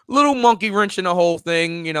little monkey wrench in the whole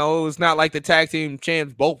thing. It was not like the tag team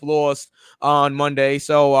champs both lost on Monday.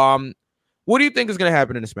 So what do you think is going to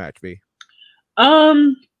happen in this match, B?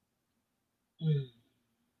 I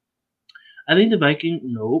think the Viking.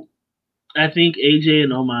 Nope. I think AJ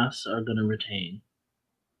and Omos are going to retain.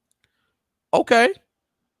 Okay.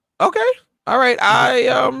 All right.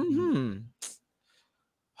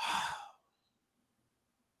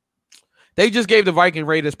 They just gave the Viking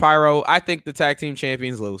Raiders pyro. I think the tag team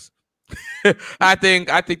champions lose. I think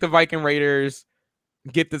the Viking Raiders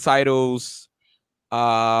get the titles,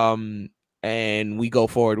 and we go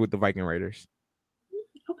forward with the Viking Raiders.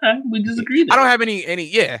 Okay, we disagree there. I don't have any I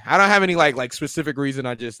don't have any like specific reason.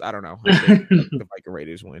 I don't know. I think the Viking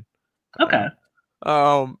Raiders win. Okay.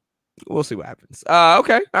 We'll see what happens.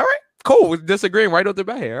 Okay. All right. Cool. We're disagreeing right off the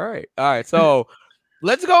bat here. All right. So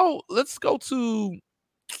let's go to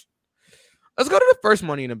the first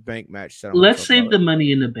Money in the Bank match. Let's save the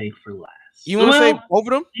Money in the Bank for last. You want to say both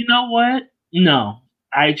of them? You know what? No,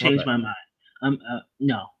 I changed my mind.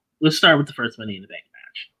 No. Let's start with the first Money in the Bank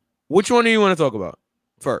match. Which one do you want to talk about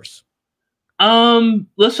first?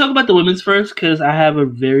 Let's talk about the women's first because I have a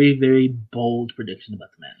very, very bold prediction about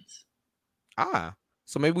the men's.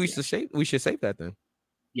 So maybe we should save that then.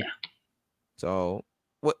 Yeah. So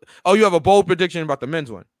what? Oh, you have a bold prediction about the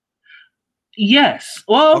men's one? Yes.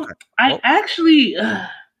 Well, okay. I actually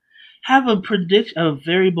have a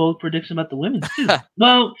very bold prediction about the women's too.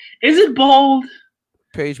 Well, is it bold?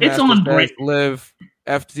 Page it's on break. Live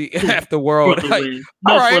F the world. For the win.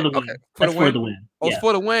 All right. For the win. Oh, it's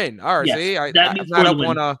for the win. All right. Yes. See, I'm not up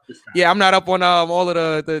on I'm not up on all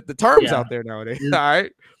of the terms out there nowadays. All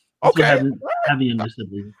right. Okay. Having younger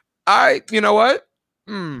siblings. You know what?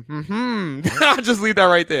 I'll just leave that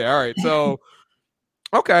right there. All right. So,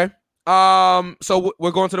 okay. So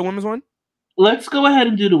we're going to the women's one? Let's go ahead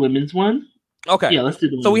and do the women's one. Okay. Yeah, let's do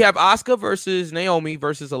the women's. So we have Asuka versus Naomi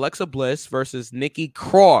versus Alexa Bliss versus Nikki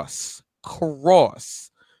Cross.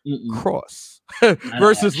 Versus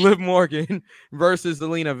Liv Morgan versus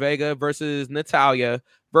Zelina Vega versus Natalya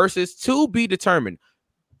versus to be determined.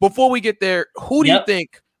 Before we get there, who do you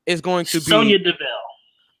think is going to be Sonya Deville.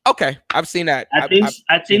 Okay, I've seen that. I think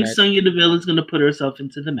Sonya Deville is going to put herself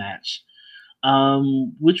into the match,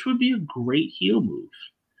 which would be a great heel move.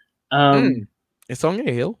 Is Sonya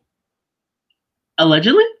a heel?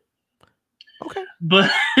 Allegedly. Okay.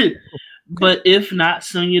 But if not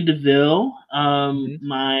Sonya Deville,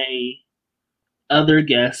 my other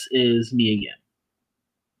guess is Mia Yim.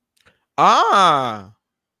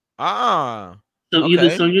 So either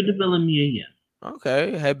Sonya Deville or Mia Yim.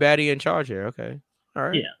 Okay, head baddie in charge here. Okay, all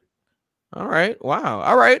right. Yeah. All right. Wow.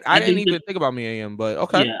 All right. I didn't even think about Mia Yim, but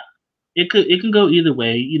okay. Yeah, it can go either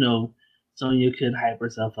way. You know, Sonya could hype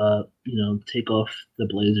herself up. You know, take off the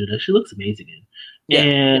blazer that she looks amazing in,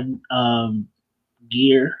 and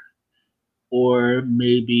gear, or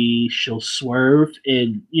maybe she'll swerve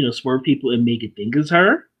and swerve people and make it think it's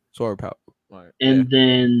her. Swerve power. Right. And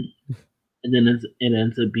then it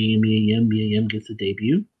ends up being Mia Yim. Mia Yim gets a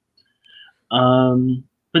debut.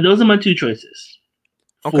 But those are my two choices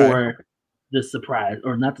for the surprise,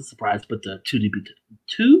 or not the surprise, but the to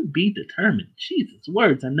be determined. Jesus,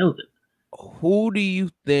 words, I know them. Who do you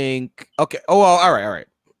think? Okay. Oh well. All right.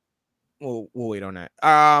 We'll wait on that.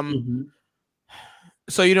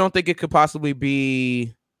 So you don't think it could possibly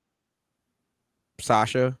be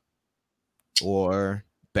Sasha or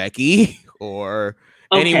Becky or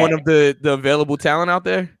any one of the available talent out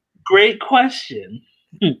there? Great question.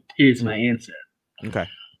 Here's my answer. Okay.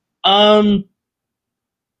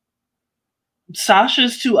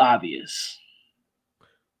 Sasha's too obvious.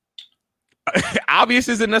 Obvious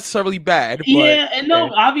isn't necessarily bad. But,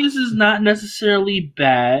 obvious is not necessarily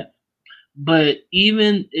bad. But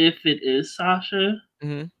even if it is Sasha,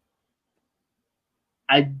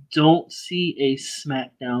 I don't see a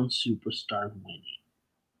SmackDown superstar winning.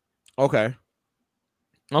 Okay.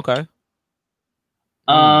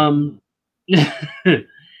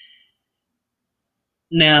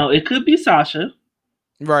 Now it could be Sasha.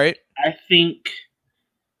 Right. I think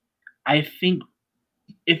if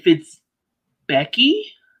it's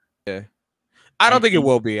Becky, I don't think it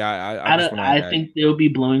will be. I think they'll be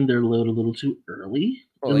blowing their load a little too early.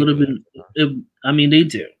 I mean, they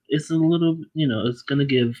do. It's a little, it's gonna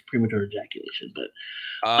give premature ejaculation, but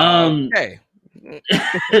okay.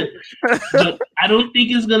 But I don't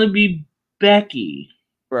think it's gonna be Becky.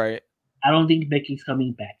 Right. I don't think Becky's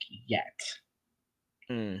coming back yet.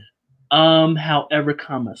 However,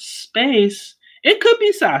 space, it could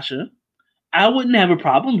be Sasha. I wouldn't have a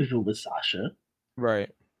problem if it was Sasha.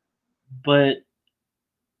 Right. But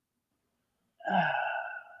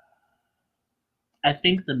I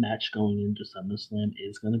think the match going into SummerSlam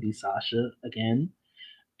is going to be Sasha again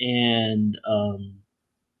and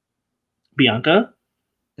Bianca.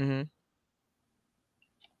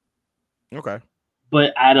 Okay.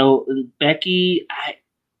 But Becky,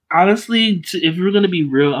 honestly, if we're going to be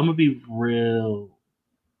real, I'm going to be real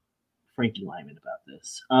Frankie Lyman about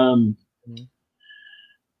this.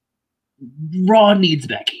 Raw needs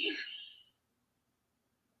Becky.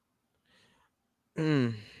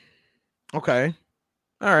 Okay.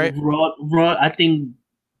 All right. Raw. I think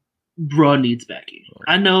Raw needs Becky.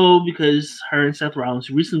 I know because her and Seth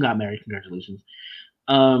Rollins recently got married. Congratulations.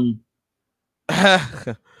 Hold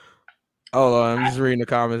on, I'm just reading the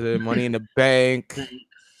comments. Money in the Bank.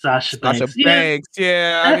 Sasha Banks.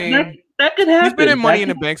 Yeah, I mean that could happen. He's been in Money in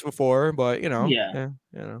the Banks before, but Yeah.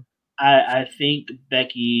 I think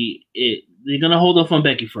Becky. They're gonna hold off on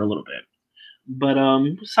Becky for a little bit, but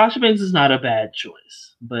Sasha Banks is not a bad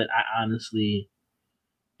choice. But I honestly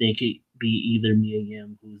think it be either Mia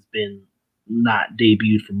Yim, who's been not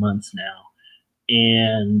debuted for months now,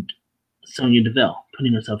 and Sonya Deville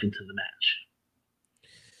putting herself into the match.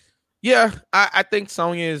 Yeah, I think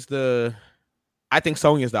Sonya is the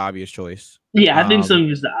obvious choice. Yeah, I think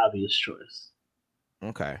Sonya is the obvious choice.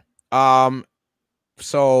 Okay.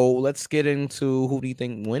 So let's get into who do you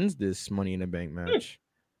think wins this Money in the Bank match?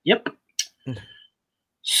 Yep.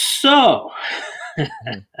 So this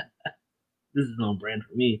is on brand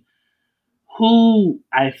for me. Who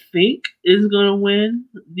I think is gonna win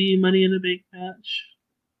the Money in the Bank match?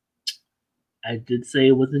 I did say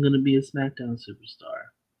it wasn't gonna be a SmackDown superstar.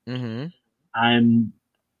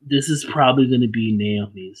 This is probably going to be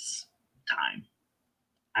Naomi's time.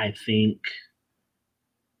 I think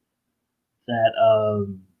that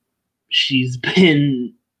she's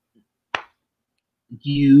been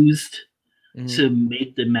used to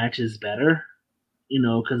make the matches better,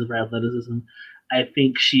 because of her athleticism. I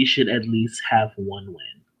think she should at least have one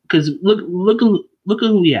win. Because look at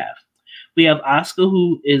who we have. We have Asuka,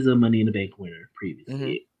 who is a Money in the Bank winner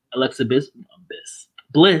previously. Alexa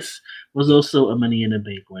Bliss was also a Money in the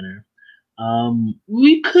Bank winner.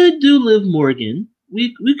 We could do Liv Morgan,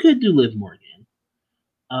 we could do Liv Morgan.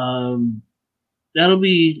 That'll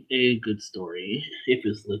be a good story if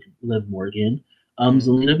it's Liv Morgan.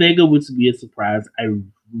 Zelina Vega would be a surprise. I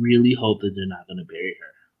really hope that they're not going to bury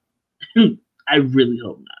her. I really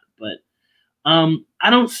hope not. But I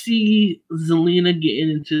don't see Zelina getting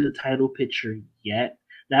into the title picture yet.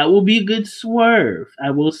 That will be a good swerve.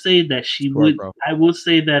 I will say that she would. Bro. I will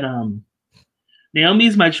say that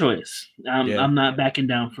Naomi's my choice. I'm not backing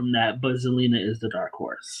down from that. But Zelina is the dark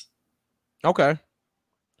horse. Okay.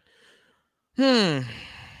 And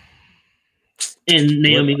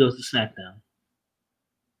Naomi goes to SmackDown.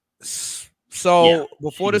 So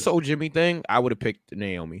before this whole Jimmy thing, I would have picked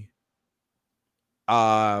Naomi.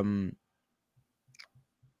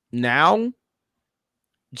 Now,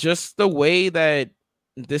 just the way that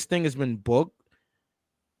this thing has been booked,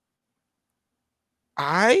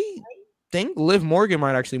 I think Liv Morgan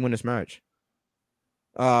might actually win this match.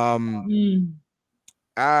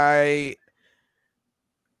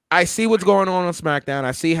 I see what's going on SmackDown.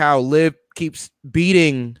 I see how Liv keeps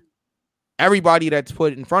beating everybody that's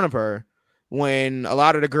put in front of her when a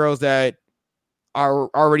lot of the girls that are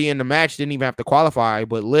already in the match didn't even have to qualify,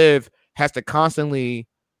 but Liv has to constantly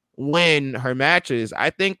win her matches. I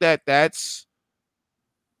think that's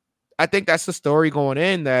the story going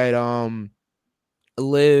in, that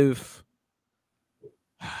Liv,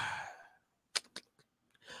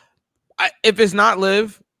 if it's not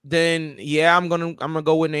Liv, then yeah, I'm gonna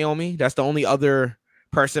go with Naomi. That's the only other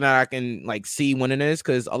person that I can see winning this,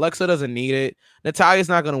 because Alexa doesn't need it. Natalia's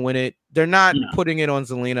not gonna win it. They're not putting it on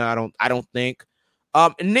Zelina. I don't think.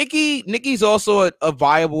 Nikki's also a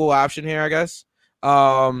viable option here, I guess.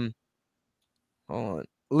 Hold on.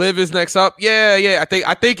 Liv is next up. Yeah.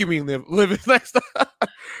 I think you mean Liv. Liv is next up.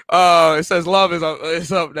 It says Love is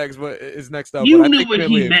up next, but it's next up. You knew what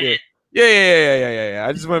he meant. Yeah.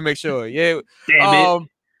 I just want to make sure. Yeah. Damn it.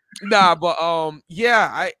 Nah, but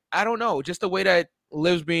I don't know. Just the way that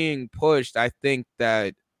Liv's being pushed, I think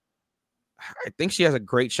she has a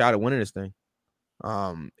great shot at winning this thing.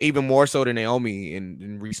 Even more so than Naomi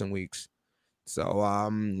in recent weeks. So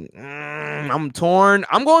I'm torn.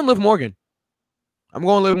 I'm going Liv Morgan.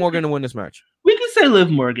 To win this match. We can say Liv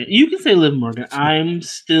Morgan. You can say Liv Morgan. I'm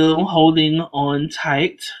still holding on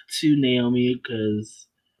tight to Naomi because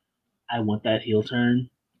I want that heel turn.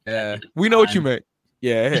 Yeah, we know what you meant.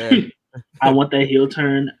 Yeah. I want that heel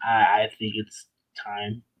turn. I think it's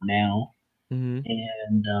time now. Mm-hmm.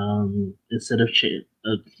 And instead of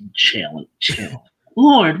challenge.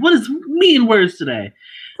 Lord, what is mean words today?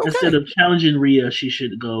 Okay. Instead of challenging Rhea, she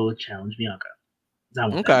should go challenge Bianca.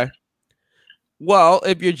 Okay. Well,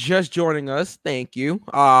 if you're just joining us, thank you.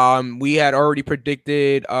 We had already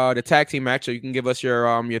predicted the tag team match, so you can give us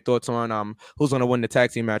your thoughts on who's going to win the tag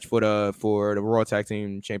team match for the Raw Tag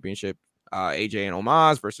Team Championship. AJ and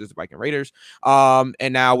Omos versus the Viking Raiders.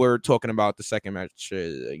 And now we're talking about the second match,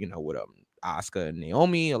 with Asuka and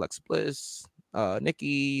Naomi, Alexa Bliss,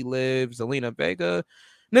 Nikki, Liv, Zelina Vega,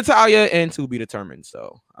 Natalya, and to be determined.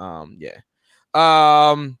 So,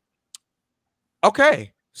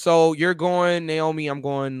 okay. So you're going Naomi, I'm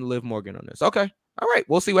going Liv Morgan on this. Okay. All right.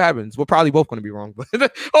 We'll see what happens. We're probably both going to be wrong, but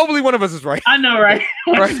hopefully one of us is right. I know, right?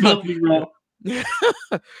 Right. Both be wrong.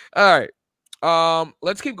 All right.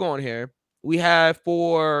 Let's keep going here. We have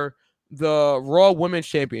for the Raw Women's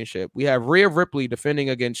Championship, we have Rhea Ripley defending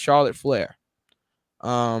against Charlotte Flair.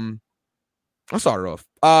 I'll start it off.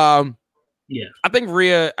 Yeah. I think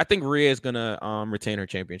Rhea is gonna retain her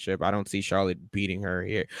championship. I don't see Charlotte beating her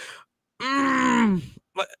here.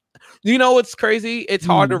 But you know what's crazy? It's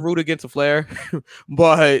hard to root against a Flair,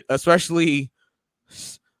 but especially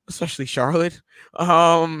Charlotte.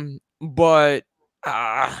 But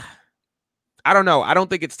I don't know. I don't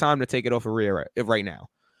think it's time to take it off of Rhea right now.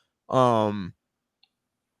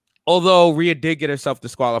 Although Rhea did get herself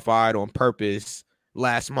disqualified on purpose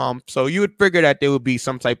last month, so you would figure that there would be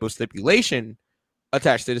some type of stipulation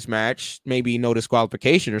attached to this match, maybe no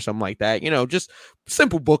disqualification or something like that. Just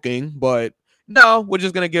simple booking. But no, we're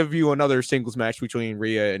just gonna give you another singles match between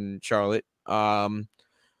Rhea and Charlotte. I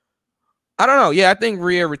don't know. Yeah, I think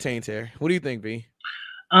Rhea retains here. What do you think, V?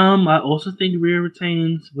 I also think Rhea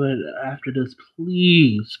retains, but after this,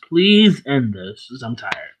 please end this, because I'm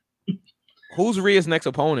tired. Who's Rhea's next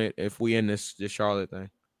opponent if we end this Charlotte thing?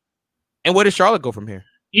 And where does Charlotte go from here?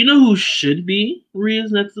 You know who should be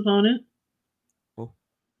Rhea's next opponent? Who?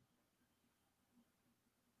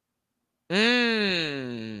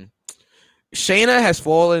 Shayna has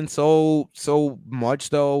fallen so much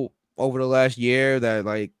though over the last year that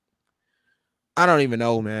I don't even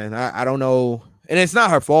know, man. I don't know. And it's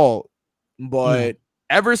not her fault, but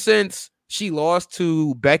ever since she lost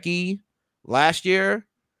to Becky last year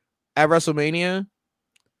at WrestleMania,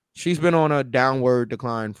 she's been on a downward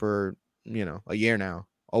decline for, a year now,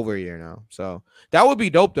 over a year now. So that would be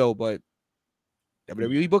dope though, but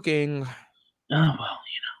WWE booking. Oh, well,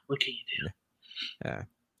 what can you do? Yeah.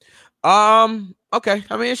 Okay.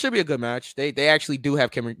 I mean, it should be a good match. They actually do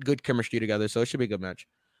have good chemistry together, so it should be a good match.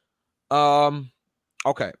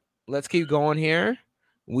 Okay. Let's keep going here.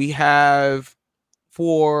 We have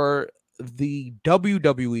for the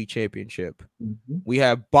WWE Championship, we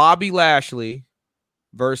have Bobby Lashley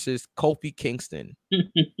versus Kofi Kingston in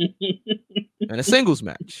a singles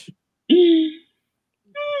match.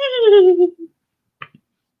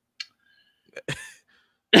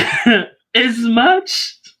 As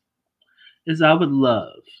much as I would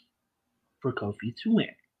love for Kofi to win,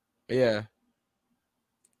 yeah,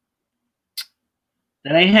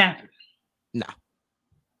 that ain't happening. No.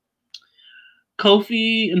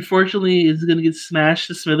 Kofi, unfortunately, is going to get smashed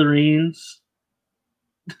to smithereens.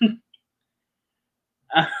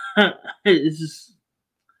 It's just,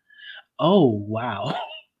 oh wow.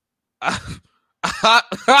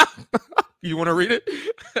 You want to read it?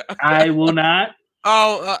 I will not.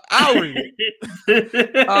 Oh, I'll read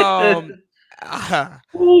it.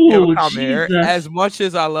 Ooh, here. As much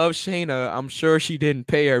as I love Shayna, I'm sure she didn't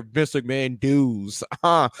pay her Vince McMahon dues.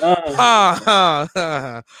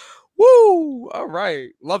 Woo! All right,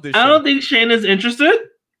 love this. I don't think Shayna's interested.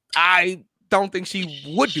 I don't think she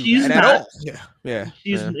would do she's that not. at all. Yeah.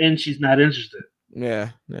 She's not interested. Yeah.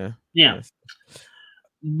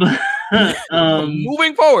 But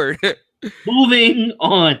moving forward. Moving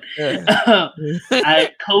on. Yeah.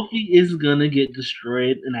 Kofi is gonna get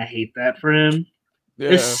destroyed, and I hate that for him. Yeah.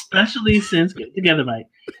 Especially since get together, Mike.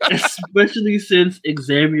 Especially since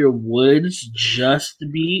Xavier Woods just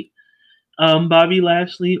beat Bobby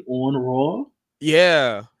Lashley on Raw.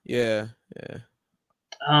 Yeah.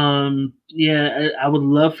 I would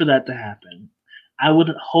love for that to happen. I would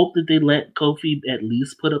hope that they let Kofi at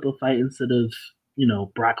least put up a fight instead of,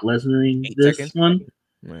 Brock Lesnar this one.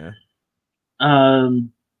 Yeah.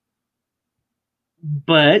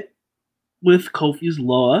 But with Kofi's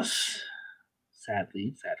loss,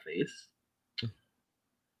 sadly, sad face.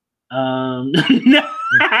 No.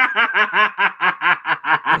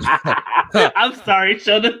 I'm sorry,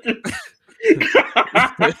 Sheldon.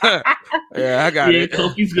 Yeah, I got it.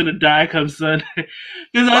 Kofi's gonna die come Sunday.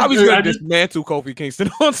 Bobby's gonna dismantle Kofi Kingston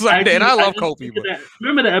on Sunday, and I love Kofi.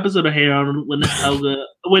 Remember the episode of Hey Arnold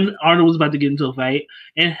when Arnold was about to get into a fight,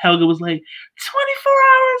 and Helga was like, 24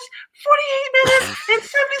 hours, 48 minutes, and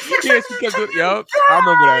 76 seconds. Yep, I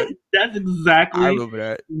remember that. That's exactly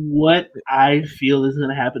what I feel is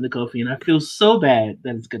gonna happen to Kofi, and I feel so bad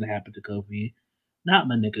that it's gonna happen to Kofi. Not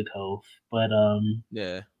my nigga Kofi, but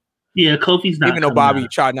yeah, Kofi's not. Even though Bobby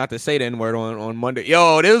tried not to say the N-word on Monday.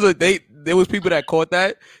 Yo, there was people that caught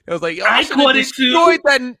that. It was like, yo, I caught it too.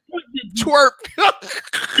 That twerk.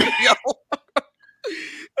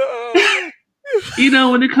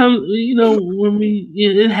 When it comes, when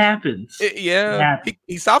it happens. It happens.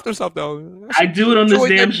 He stopped himself though. I do it on this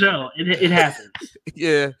damn show. It happens.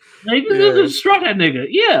 Yeah. Like, destroy that nigga.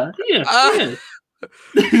 Yeah.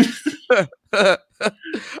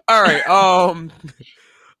 All right.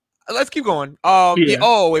 Let's keep going. Oh,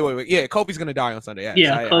 wait. Yeah, Kofi's gonna die on Sunday.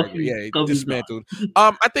 Kofi's dismantled.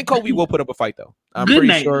 I think Kofi will put up a fight though. I'm pretty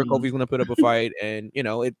sure Kofi's gonna put up a fight, and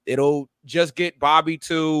it'll just get Bobby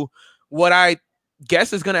to what I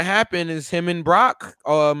guess is gonna happen is him and Brock.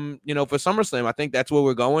 For SummerSlam. I think that's where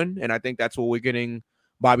we're going, and I think that's what we're getting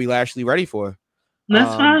Bobby Lashley ready for.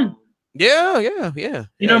 That's fine. Yeah.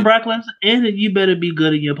 Brock Lesnar, and you better be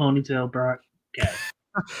good in your ponytail, Brock. Okay.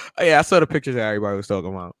 Yeah, I saw the pictures that everybody was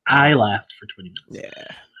talking about. I laughed for 20 minutes. Yeah.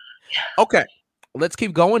 Okay, let's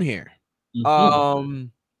keep going here. Mm-hmm.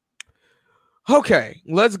 Okay,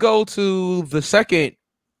 let's go to the second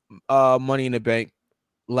Money in the Bank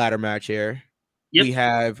ladder match here. Yep. We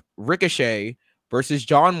have Ricochet versus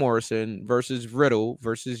John Morrison versus Riddle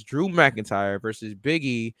versus Drew McIntyre versus Big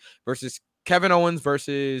E versus Kevin Owens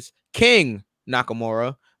versus King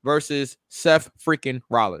Nakamura versus Seth freaking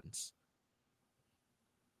Rollins.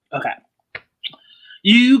 Okay.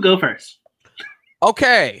 You go first.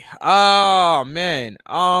 Okay. Oh man.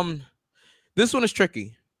 This one is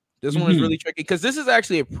tricky. This one is really tricky because this is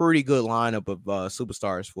actually a pretty good lineup of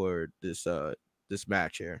superstars for this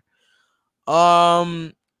match here.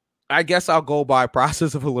 I guess I'll go by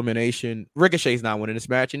process of elimination. Ricochet's not winning this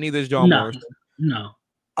match, and neither is John Morrison. No.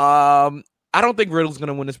 I don't think Riddle's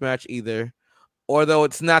gonna win this match either. Although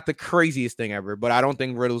it's not the craziest thing ever, but I don't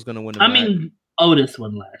think Riddle's gonna win the match. I mean, Otis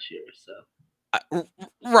won last year, so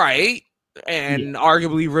right, and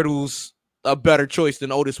arguably Riddle's a better choice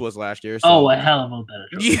than Otis was last year. So. Oh, a hell of a better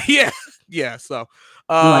choice. Yeah. So,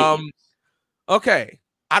 Like, okay.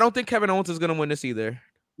 I don't think Kevin Owens is gonna win this either.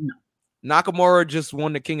 No. Nakamura just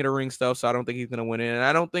won the King of the Ring stuff, so I don't think he's gonna win it, and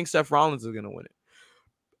I don't think Seth Rollins is gonna win it.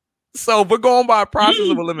 So we're going by a process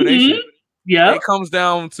of elimination. Yeah, it comes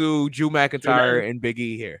down to Drew McIntyre and Big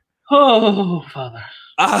E here. Oh, Father.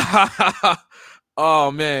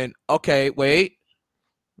 Oh man. Okay, wait.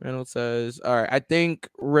 Reynolds says, all right, I think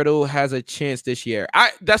Riddle has a chance this year.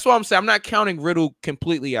 That's what I'm saying. I'm not counting Riddle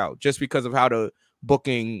completely out just because of how the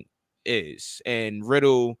booking is. And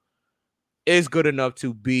Riddle is good enough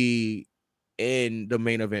to be in the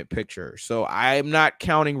main event picture. So I'm not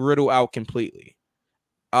counting Riddle out completely.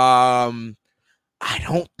 I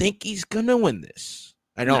don't think he's gonna win this.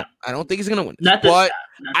 I don't think he's gonna win this. But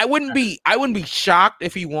I wouldn't be shocked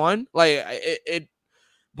if he won. Like it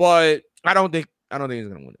but I don't think he's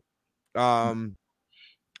gonna win it.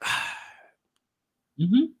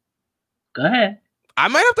 Go ahead. I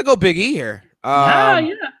might have to go Big E here.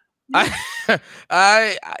 Yeah.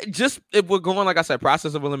 I just, if we're going, like I said,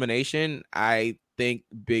 process of elimination, I think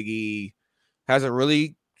Big E has a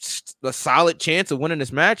really solid chance of winning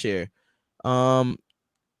this match here.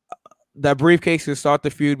 That briefcase can start the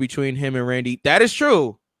feud between him and Randy. That is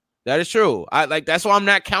true. That's why I'm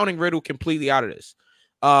not counting Riddle completely out of this.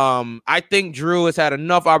 I think Drew has had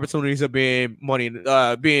enough opportunities of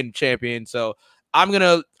being champion. So I'm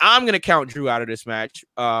gonna count Drew out of this match.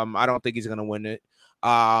 I don't think he's gonna win it.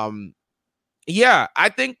 Yeah, I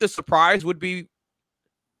think the surprise would be,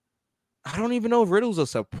 I don't even know if Riddle's a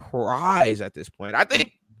surprise at this point. I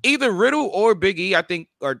think either Riddle or Big E, I think,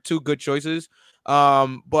 are two good choices.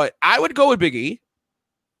 But I would go with Big E.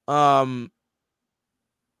 But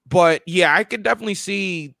yeah, I could definitely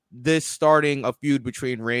see this starting a feud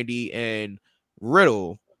between Randy and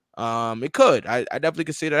Riddle. It could. I definitely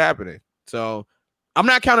could see that happening. So I'm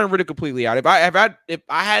not counting Riddle completely out. If I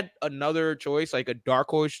had another choice, like a dark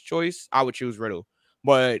horse choice, I would choose Riddle.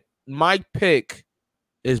 But my pick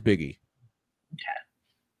is Big E. Okay.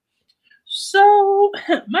 So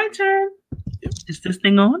my turn. Is this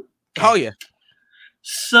thing on? Oh yeah.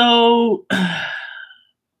 So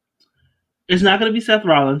it's not going to be Seth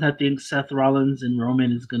Rollins. I think Seth Rollins and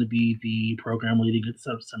Roman is going to be the program leading at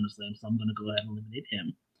SummerSlam, so I'm going to go ahead and eliminate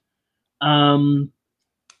him.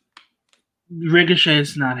 Ricochet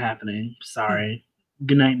is not happening. Sorry.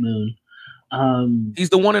 Good night, Moon. He's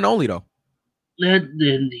the one and only, though.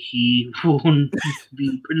 Then he will be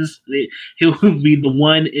the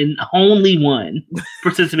one and only one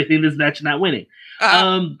participating in this match and not winning.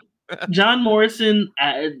 John Morrison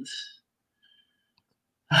it's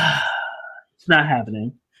not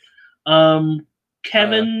happening.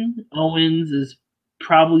 Kevin Owens is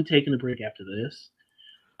probably taking a break after this.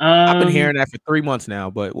 I've been hearing that for 3 months now,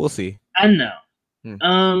 but we'll see. I know.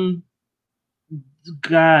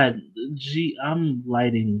 God, I'm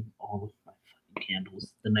lighting all of my fucking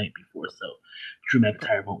candles the night before, so Drew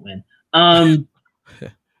McIntyre won't win. And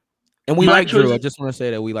we like Drew. I just want to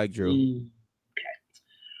say that we like Drew. Okay.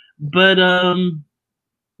 But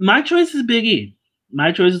my choice is Big E.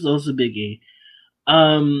 My choice is also Big E.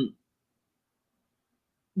 When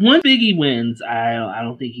Big E wins, I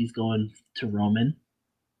don't think he's going to Roman.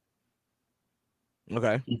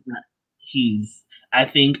 Okay. I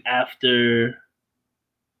think after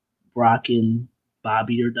Brock and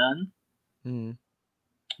Bobby are done, we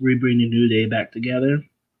bring the New Day back together.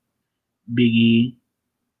 Big E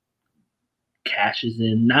cashes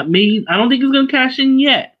in. Not me. I don't think he's going to cash in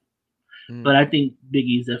yet. But I think Big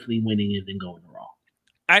E's definitely winning it and going Raw.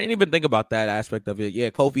 I didn't even think about that aspect of it.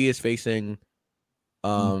 Yeah, Kofi is facing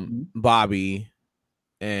Bobby,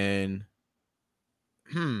 and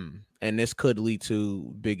this could lead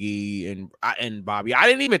to Big E and Bobby. I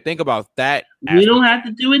didn't even think about that. We don't have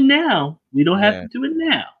to do it now.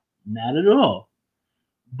 Not at all.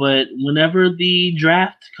 But whenever the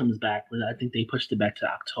draft comes back, I think they pushed it back to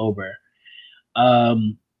October.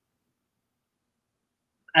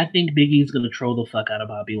 I think Big E's going to troll the fuck out of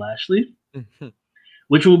Bobby Lashley,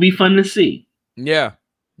 which will be fun to see. Yeah.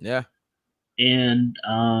 And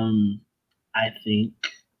I think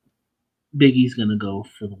Big E's going to go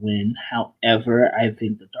for the win. However, I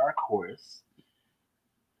think the dark horse,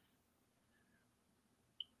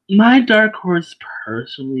 my dark horse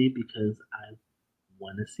personally, because I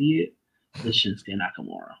want to see it, is Shinsuke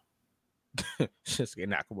Nakamura. Shinsuke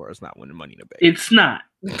Nakamura is not winning Money in the Bank. It's not.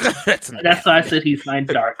 That's why I said he's my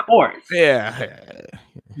dark horse. Yeah.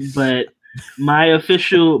 But my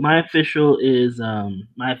official is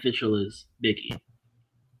Big E.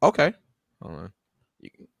 Okay. Hold on.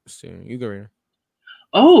 You go here.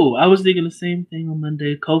 Oh, I was thinking the same thing on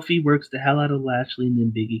Monday. Kofi works the hell out of Lashley, and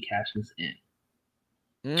then Biggie cashes in.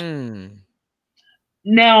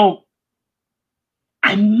 Now,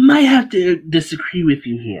 I might have to disagree with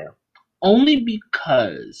you here, only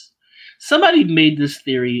because somebody made this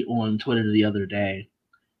theory on Twitter the other day.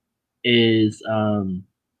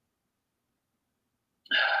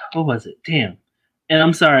 What was it? Damn. And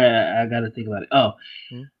I'm sorry, I got to think about it. Oh,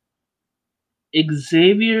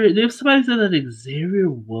 Xavier. There's somebody said that Xavier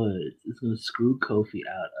Woods is going to screw Kofi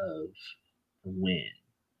out of the win.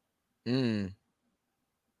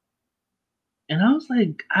 And I was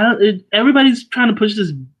like, everybody's trying to push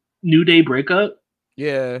this New Day breakup.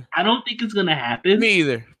 Yeah. I don't think it's going to happen. Me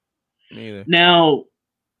either. Now,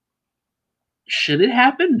 should it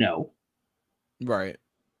happen? No. Right.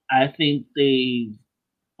 I think they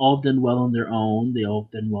all done well on their own. They all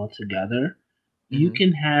done well together. You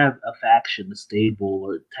can have a faction, a stable,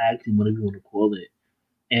 or a tag team, whatever you want to call it,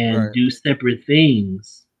 and do separate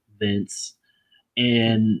things, Vince,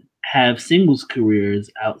 and have singles careers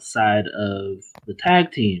outside of the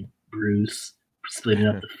tag team. Bruce splitting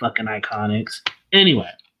up the fucking Iconics.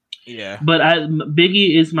 Anyway. Yeah. But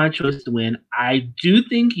Biggie is my choice to win. I do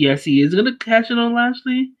think, yes, he is gonna cash in on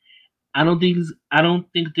Lashley. I don't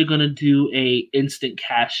think they're gonna do a instant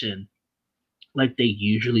cash in like they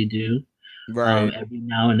usually do. Right. Every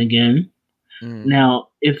now and again. Now,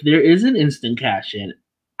 if there is an instant cash in,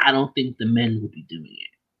 I don't think the men will be doing it.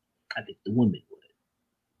 I think the women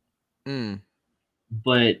would.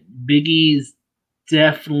 But Biggie's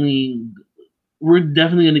we're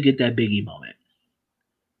definitely gonna get that Biggie moment.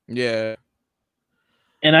 Yeah.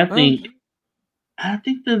 And I think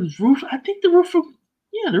the roof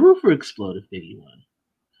will explode if Biggie won.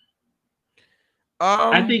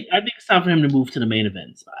 I think it's time for him to move to the main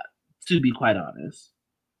event spot, to be quite honest.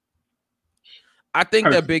 I think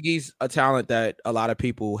that Biggie's a talent that a lot of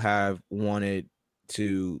people have wanted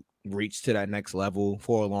to reach to that next level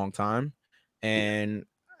for a long time. And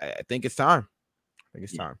I think it's time.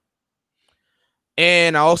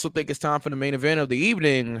 And I also think it's time for the main event of the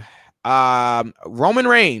evening. Roman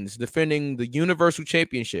Reigns defending the Universal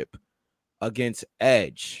Championship against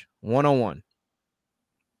Edge 1-on-1.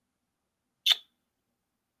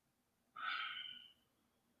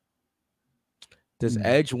 Does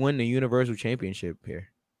Edge win the Universal Championship here?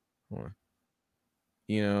 Or,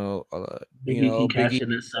 Biggie can cash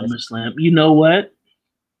in at SummerSlam. You know what?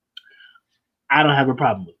 I don't have a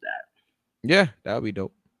problem with that. Yeah, that would be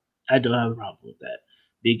dope. I don't have a problem with that.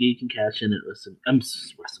 Biggie can cash in at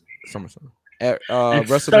SummerSlam.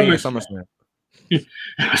 WrestleMania SummerSlam.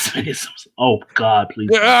 Oh God,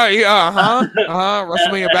 please.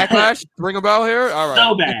 WrestleMania Backlash. Ring a bell here. All right.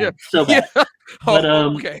 So bad.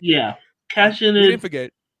 But yeah, cash in. Didn't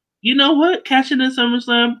forget. You know what? Cash in at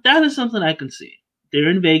SummerSlam. That is something I can see. They're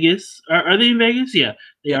in Vegas. Are they in Vegas? Yeah,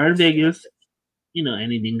 they are in Vegas.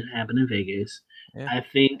 Anything can happen in Vegas. Yeah. I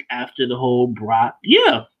think after the whole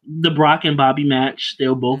the Brock and Bobby match,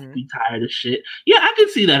 they'll both be tired of shit. Yeah, I can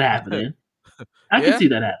see that happening. I can see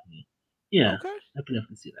that happening. Yeah, okay. I can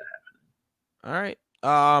definitely see that happening. All right.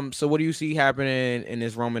 So what do you see happening in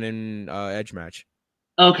this Roman and Edge match?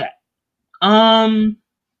 Okay.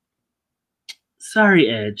 Sorry,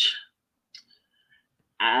 Edge.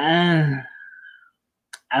 I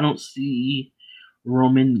don't see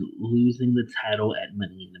Roman losing the title at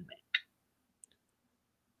Money in the Bank.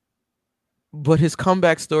 But his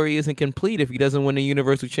comeback story isn't complete if he doesn't win the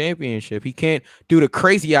Universal Championship. He can't do the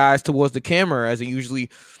crazy eyes towards the camera as he usually,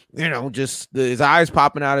 just his eyes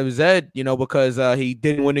popping out of his head, because he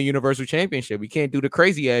didn't win the Universal Championship. He can't do the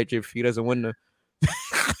crazy Edge if he doesn't win the.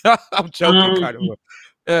 I'm joking, kind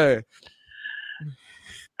of.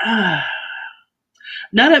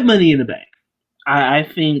 Not at Money in the Bank. I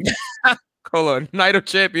think. Hold on, Night of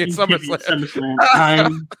Champions, SummerSlam.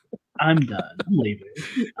 I'm done. I'm leaving.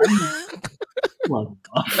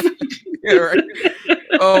 Yeah, right.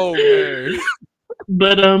 Oh man.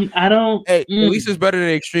 But I don't. Hey, at least it's better than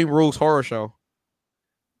the Extreme Rules horror show.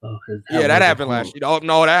 Oh, that happened last year. Oh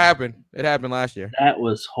no, that happened. It happened last year. That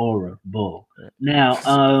was horrible. Now,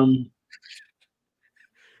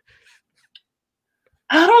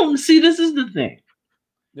 I don't see. This is the thing.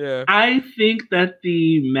 Yeah, I think that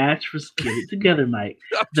the match for get it together, Mike.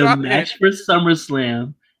 The match for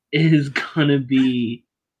SummerSlam is gonna be.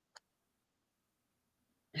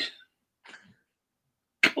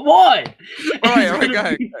 Come on! All right, go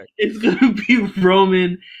ahead. It's gonna be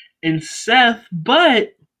Roman and Seth,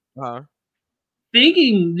 but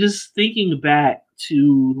thinking back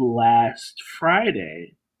to last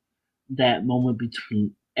Friday, that moment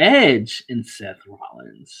between Edge and Seth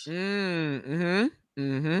Rollins.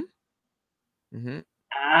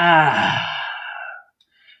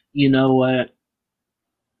 You know what?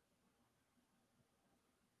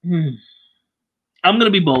 I'm gonna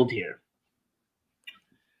be bold here.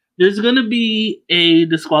 There's gonna be a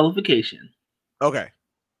disqualification. Okay.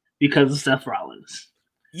 Because of Seth Rollins.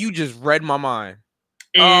 You just read my mind.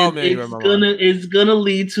 And it's gonna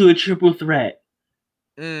lead to a triple threat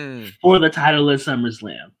for the title at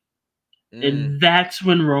SummerSlam. And that's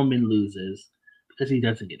when Roman loses because he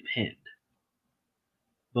doesn't get pinned.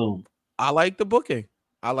 Boom. I like the booking.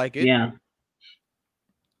 I like it. Yeah.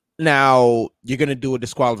 Now, you're going to do a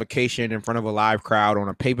disqualification in front of a live crowd on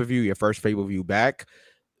a pay-per-view, your first pay-per-view back.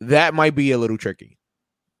 That might be a little tricky.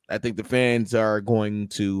 I think the fans are going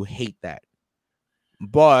to hate that.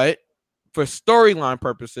 But for storyline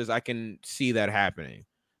purposes, I can see that happening.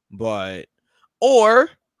 But, or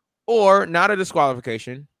not a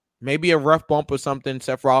disqualification. Maybe a rough bump or something.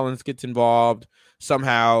 Seth Rollins gets involved,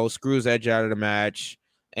 somehow screws Edge out of the match,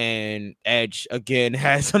 and Edge again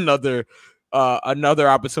has another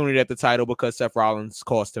opportunity at the title because Seth Rollins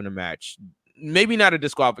cost him the match. Maybe not a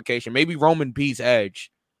disqualification. Maybe Roman beats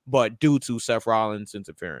Edge, but due to Seth Rollins'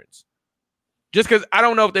 interference. Just because I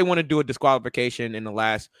don't know if they want to do a disqualification in the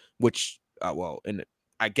last,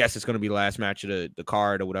 I guess it's going to be the last match of the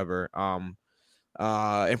card or whatever.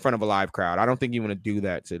 In front of a live crowd. I don't think you want to do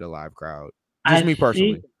that to the live crowd. Just me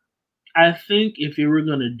personally. I think if you were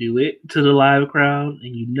going to do it to the live crowd,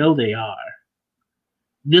 and you know they are,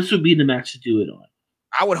 this would be the match to do it on.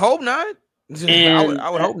 I would hope not. I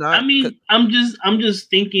would hope not. I mean, I'm just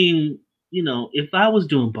thinking, if I was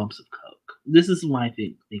doing bumps of coke, this is my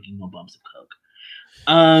thinking on bumps of coke.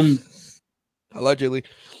 Allegedly.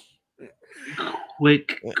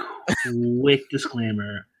 Quick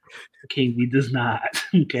disclaimer. King V does not.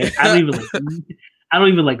 Okay, I don't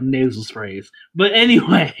even like nasal sprays. But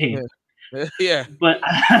anyway, yeah. But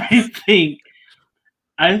I think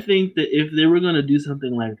that if they were gonna do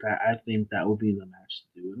something like that, I think that would be the match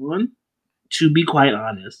to do it on. To be quite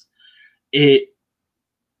honest, the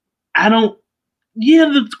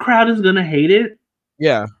crowd is gonna hate it.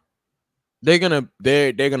 Yeah, they're gonna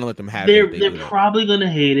let them have it. They're probably gonna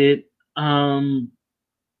hate it.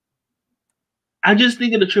 I just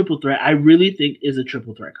think of the triple threat. I really think is a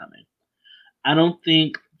triple threat coming. I don't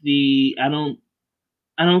think the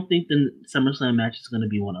SummerSlam match is going to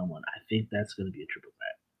be 1-on-1. I think that's going to be a triple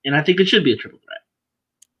threat, and I think it should be a triple threat.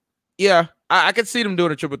 Yeah, I could see them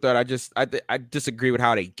doing a triple threat. I disagree with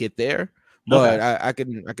how they get there, but okay. I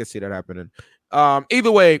can see that happening.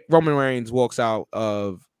 Either way, Roman Reigns walks out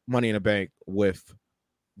of Money in the Bank with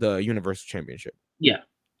the Universal Championship. Yeah.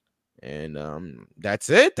 And that's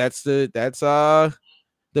it. That's the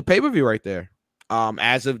pay-per-view right there.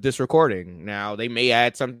 As of this recording. Now they may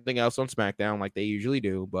add something else on SmackDown like they usually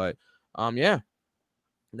do, but yeah.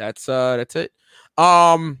 That's it.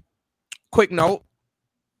 Quick note.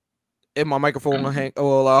 If my microphone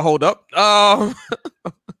will hold up.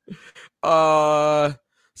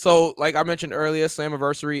 So like I mentioned earlier,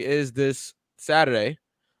 Slammiversary is this Saturday.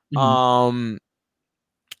 Mm-hmm.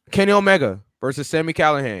 Kenny Omega versus Sami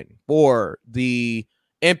Callihan for the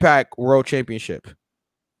Impact World Championship.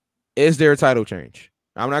 Is there a title change?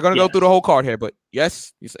 I'm not going to go through the whole card here, but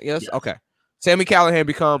yes. You say yes? Okay. Sami Callihan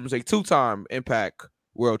becomes a 2-time Impact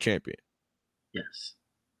World Champion. Yes.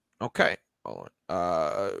 Okay. Hold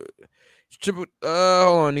on. Hold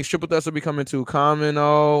on. These triple threats will be coming to common.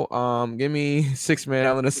 Give me 6-man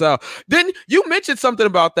Hell in a Cell. Then you mentioned something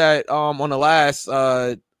about that on the last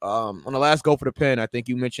Go for the Pin. I think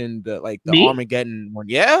you mentioned the Armageddon one.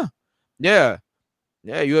 Yeah.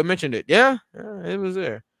 You had mentioned it. Yeah, it was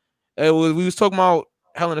there. We was talking about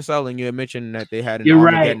Hell in a Cell, and you had mentioned that they had an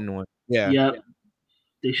Armageddon one. Yeah. Yep.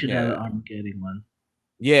 They should have an Armageddon one.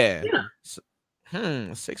 Yeah.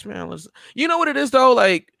 6-man. Was. You know what it is though?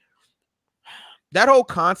 Like that whole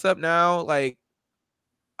concept now, like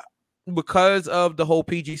because of the whole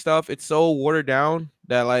PG stuff, it's so watered down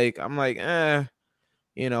that like I'm like,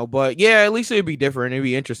 but yeah, at least it'd be different. It'd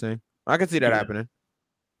be interesting. I can see that happening.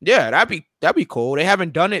 Yeah, that'd be cool. They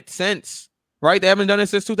haven't done it since, right? They haven't done it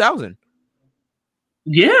since 2000.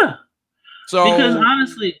 Yeah. So because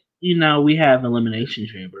honestly, we have Elimination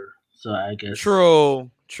Chamber, so I guess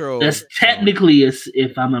true. That's technically,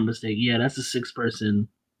 if I'm not mistaken, that's a 6-person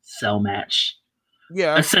cell match.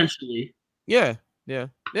 Yeah, essentially. Yeah.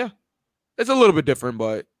 It's a little bit different,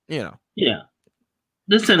 but Yeah,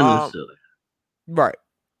 the sentiment is still there. Right.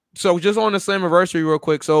 So just on the Slammiversary real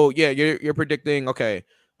quick. So yeah, you're predicting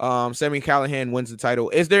Sami Callihan wins the title.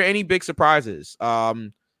 Is there any big surprises?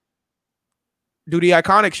 Do the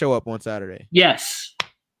Iconics show up on Saturday? Yes.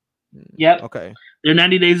 Yep. Okay. Their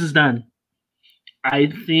 90 days is done. I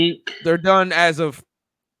think they're done as of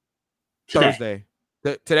Thursday.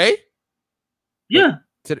 Today? Yeah.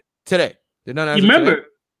 Today. They're done as You of remember? today?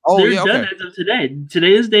 Oh, they're yeah, done okay. as of today.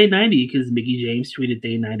 Today is day 90 because Mickey James tweeted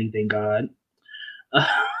day 90. Thank God.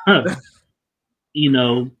 You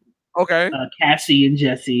know, Okay. Cassie and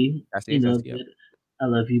Jesse. Cassie and Jesse, yep. I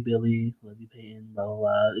love you, Billy. Love you, Peyton. Blah blah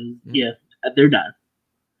blah. Yeah, they're done.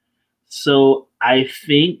 So I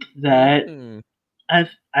think that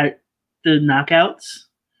the knockouts.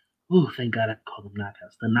 Oh, thank God I call them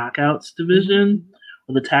knockouts. The knockouts division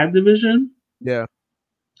or the tag division. Yeah.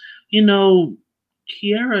 You know,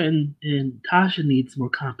 Kiera and Tasha needs more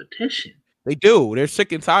competition. They do. They're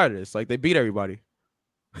sick and tired of this. Like, they beat everybody.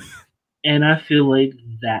 And I feel like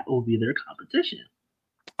that will be their competition.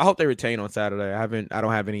 I hope they retain on Saturday. I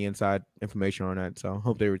don't have any inside information on that, so I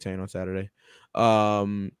hope they retain on Saturday.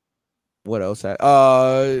 What else?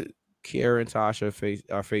 Kiera and Tasha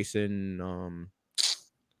are facing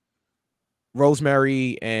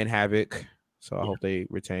Rosemary and Havoc. So I hope they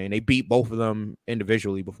retain. They beat both of them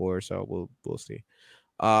individually before, so we'll see.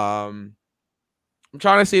 I'm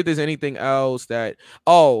trying to see if there's anything else that.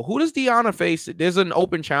 Oh, who does Deanna face? There's an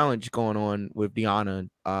open challenge going on with Deanna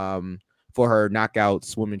for her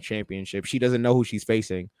Knockouts Women's Championship. She doesn't know who she's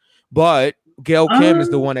facing, but Gail Kim is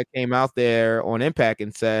the one that came out there on Impact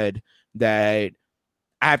and said that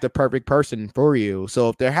I have the perfect person for you. So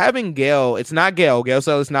if they're having Gail, it's not Gail. Gail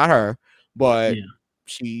said it's not her, but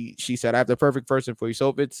she said I have the perfect person for you. So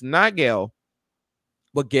if it's not Gail,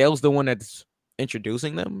 but Gail's the one that's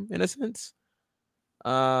introducing them in a sense.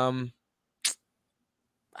 I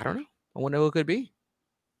don't know. I wonder who it could be.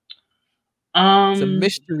 It's a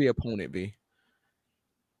mystery opponent, B.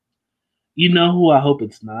 You know who I hope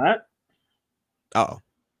it's not? Oh.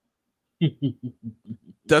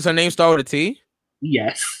 Does her name start with a T?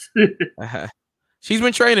 Yes. She's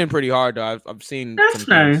been training pretty hard, though. I've seen. That's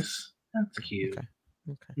nice. Things. That's cute.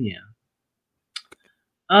 Okay. Yeah.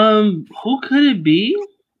 Who could it be?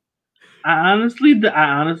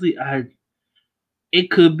 It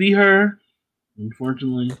could be her.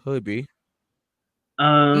 Unfortunately, could be.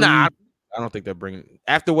 Nah, I don't think they're bringing.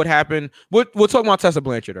 After what happened, we'll talk about Tessa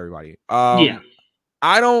Blanchard, everybody. Yeah.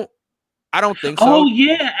 I don't think so. Oh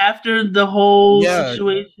yeah, after the whole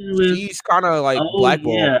situation with she's kind of like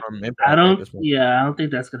blackballed from Impact. I don't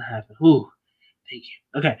think that's gonna happen. Ooh, thank you.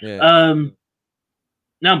 Okay. Yeah.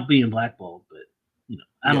 Not being blackballed, but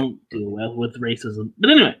I don't deal well with racism.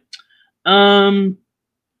 But anyway,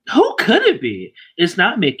 who could it be? It's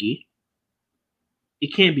not Mickey.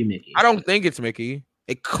 It can't be Mickey. I don't think it's Mickey.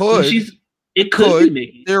 It could. It could be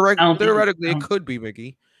Mickey. Theoretically, it could be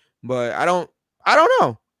Mickey, but I don't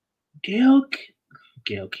know. Gail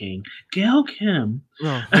Kim.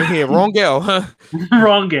 Oh, yeah, wrong Gail.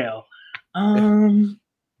 Wrong Gail. I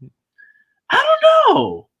don't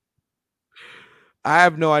know. I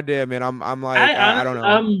have no idea, man. I'm like I don't know.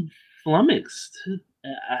 I'm flummoxed.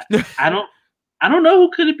 I don't know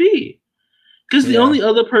who could it be. Because the only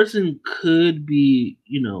other person could be,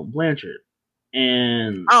 Blanchard.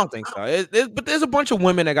 And I don't think so. But there's a bunch of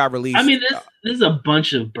women that got released. I mean, there's a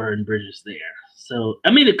bunch of burned bridges there. So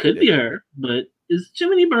I mean, it could be her, but it's too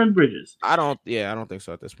many burned bridges. I don't think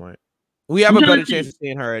so at this point. We have a better chance of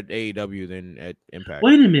seeing her at AEW than at Impact.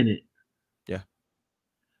 Wait a minute. Yeah.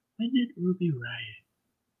 When did Ruby riot?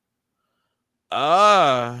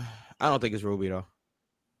 I don't think it's Ruby though.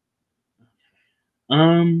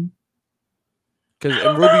 Because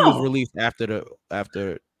Ruby was released after the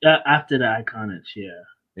Iconics,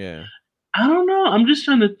 yeah. I don't know. I'm just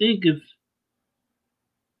trying to think if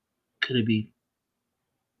could it be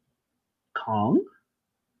Kong?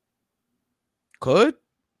 Could.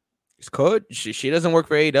 She doesn't work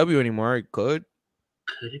for AEW anymore. It could.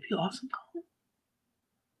 Could it be Awesome Kong?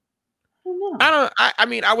 I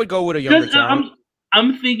mean, I would go with a younger talent.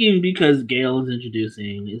 I'm thinking because Gail is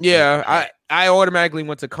introducing. Yeah, I automatically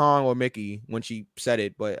went to Kong or Mickey when she said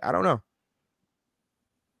it, but I don't know.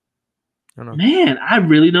 Man, I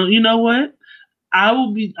really don't. You know what?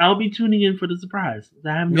 I'll be tuning in for the surprise.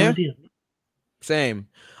 I have no idea. Same.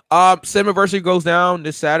 Slammiversary goes down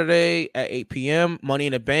this Saturday at 8 p.m. Money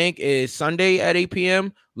in the Bank is Sunday at 8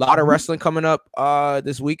 p.m. A lot of wrestling coming up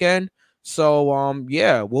this weekend. So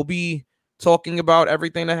we'll be talking about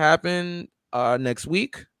everything that happened next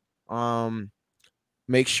week.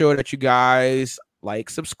 Make sure that you guys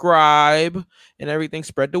subscribe, and everything.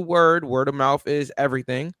 Spread the word. Word of mouth is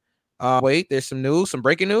everything. Wait, there's some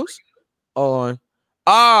breaking news. Hold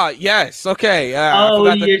on. Yes. Okay. I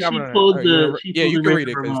forgot she pulled the. You can read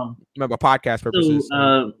it. Remember, podcast purposes.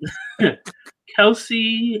 So,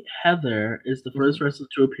 Kelsey Heather is the first wrestler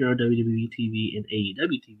to appear on WWE TV and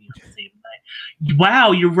AEW TV on the same night.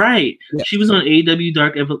 Wow, you're right. Yeah. She was on AEW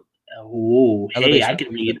Dark Evolution. Oh Oh, hey, I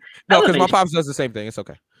can read. No, because my pops does the same thing. It's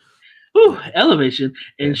okay. Ooh, Elevation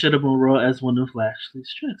and shut up on Raw as one of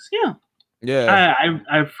Lashley's tricks. Yeah.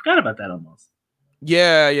 I forgot about that almost.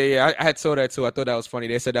 Yeah. I had saw that too. I thought that was funny.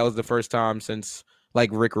 They said that was the first time since like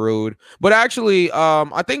Rick Rude. But actually,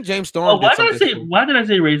 I think James Storm. Oh, why did I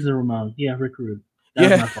say Razor Ramon? Yeah, Rick Rude.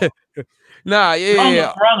 That was my fault.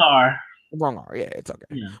 Wrong R. Yeah, it's okay.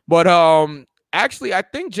 Yeah. But actually, I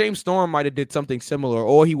think James Storm might have did something similar,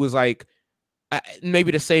 or he was like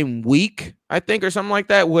maybe the same week, I think, or something like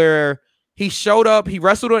that, where he showed up, he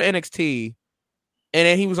wrestled on NXT, and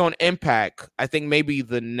then he was on Impact, I think maybe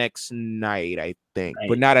the next night, I think,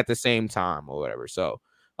 but not at the same time or whatever. So,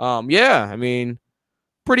 yeah, I mean,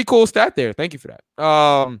 pretty cool stat there. Thank you for that.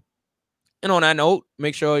 And on that note,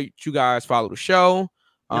 make sure you guys follow the show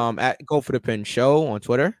at Go for the Pin Show on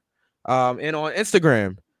Twitter, and on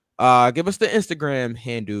Instagram. Give us the Instagram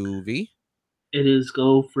handle, V. It is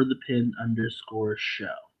Go for the Pin _show.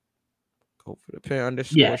 Go for the Pin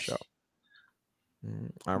 _ show.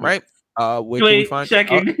 All right. Where can we find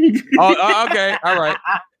checking? Okay. All right.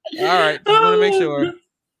 Just want to make sure.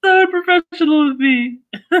 So professional of me.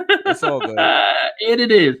 It's all good. And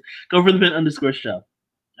it is Go for the Pin _show.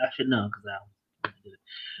 I should know because I did it.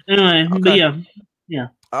 Anyway, okay. But yeah.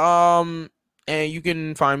 And you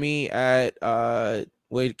can find me at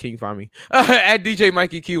where can you find me? At DJ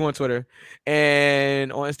Mikey Q on Twitter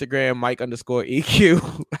and on Instagram, Mike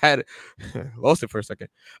 _EQ. Had lost it for a second.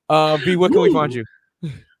 V, where can we find you?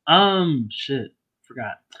 Shit,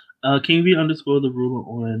 forgot. King V _ the ruler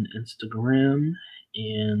on Instagram,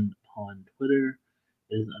 and on Twitter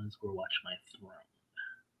is _ Watch My Throne.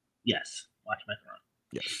 Yes, Watch My Throne.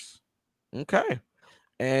 Yes. Okay.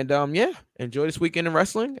 And yeah, enjoy this weekend in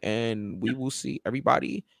wrestling, and we will see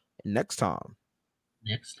everybody next time.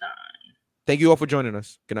 Thank you all for joining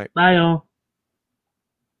us. Good night. Bye, y'all.